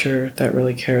teacher that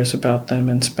really cares about them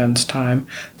and spends time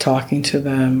talking to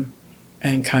them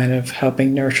and kind of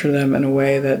helping nurture them in a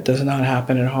way that does not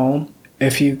happen at home.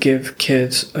 If you give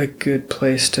kids a good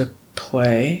place to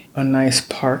play, a nice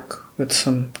park with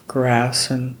some grass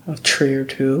and a tree or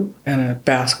two, and a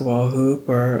basketball hoop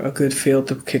or a good field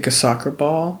to kick a soccer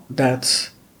ball, that's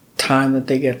time that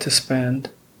they get to spend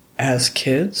as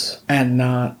kids and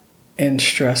not in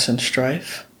stress and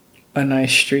strife. A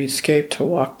nice streetscape to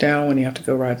walk down when you have to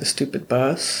go ride the stupid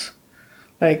bus.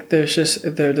 Like there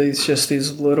are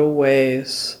these little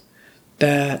ways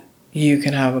that you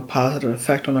can have a positive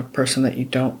effect on a person that you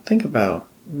don't think about.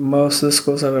 Most of the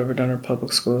schools I've ever done are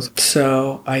public schools.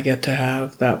 So I get to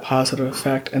have that positive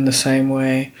effect in the same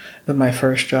way with my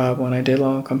first job when I did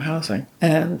low-income housing.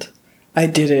 And I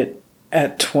did it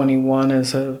at 21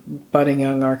 as a budding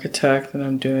young architect, and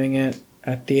I'm doing it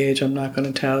at the age I'm not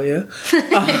going to tell you,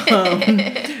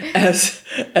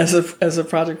 as a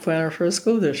project planner for a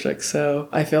school district. So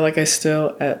I feel like I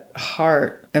still, at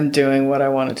heart, am doing what I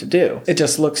wanted to do. It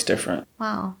just looks different.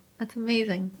 Wow, that's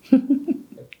amazing.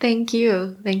 Thank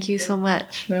you. Thank you so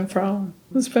much. No problem.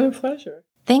 It's been a pleasure.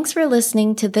 Thanks for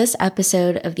listening to this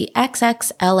episode of the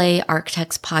XXLA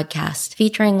Architects podcast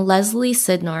featuring Leslie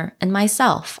Sidnor and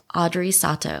myself, Audrey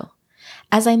Sato.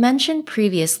 As I mentioned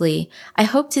previously, I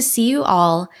hope to see you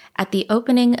all at the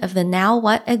opening of the Now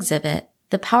What exhibit,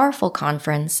 the Powerful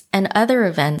Conference, and other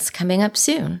events coming up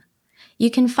soon.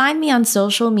 You can find me on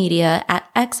social media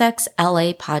at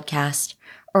XXLA Podcast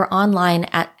or online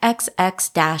at xx-la.com.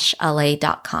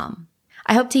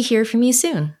 I hope to hear from you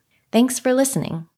soon. Thanks for listening.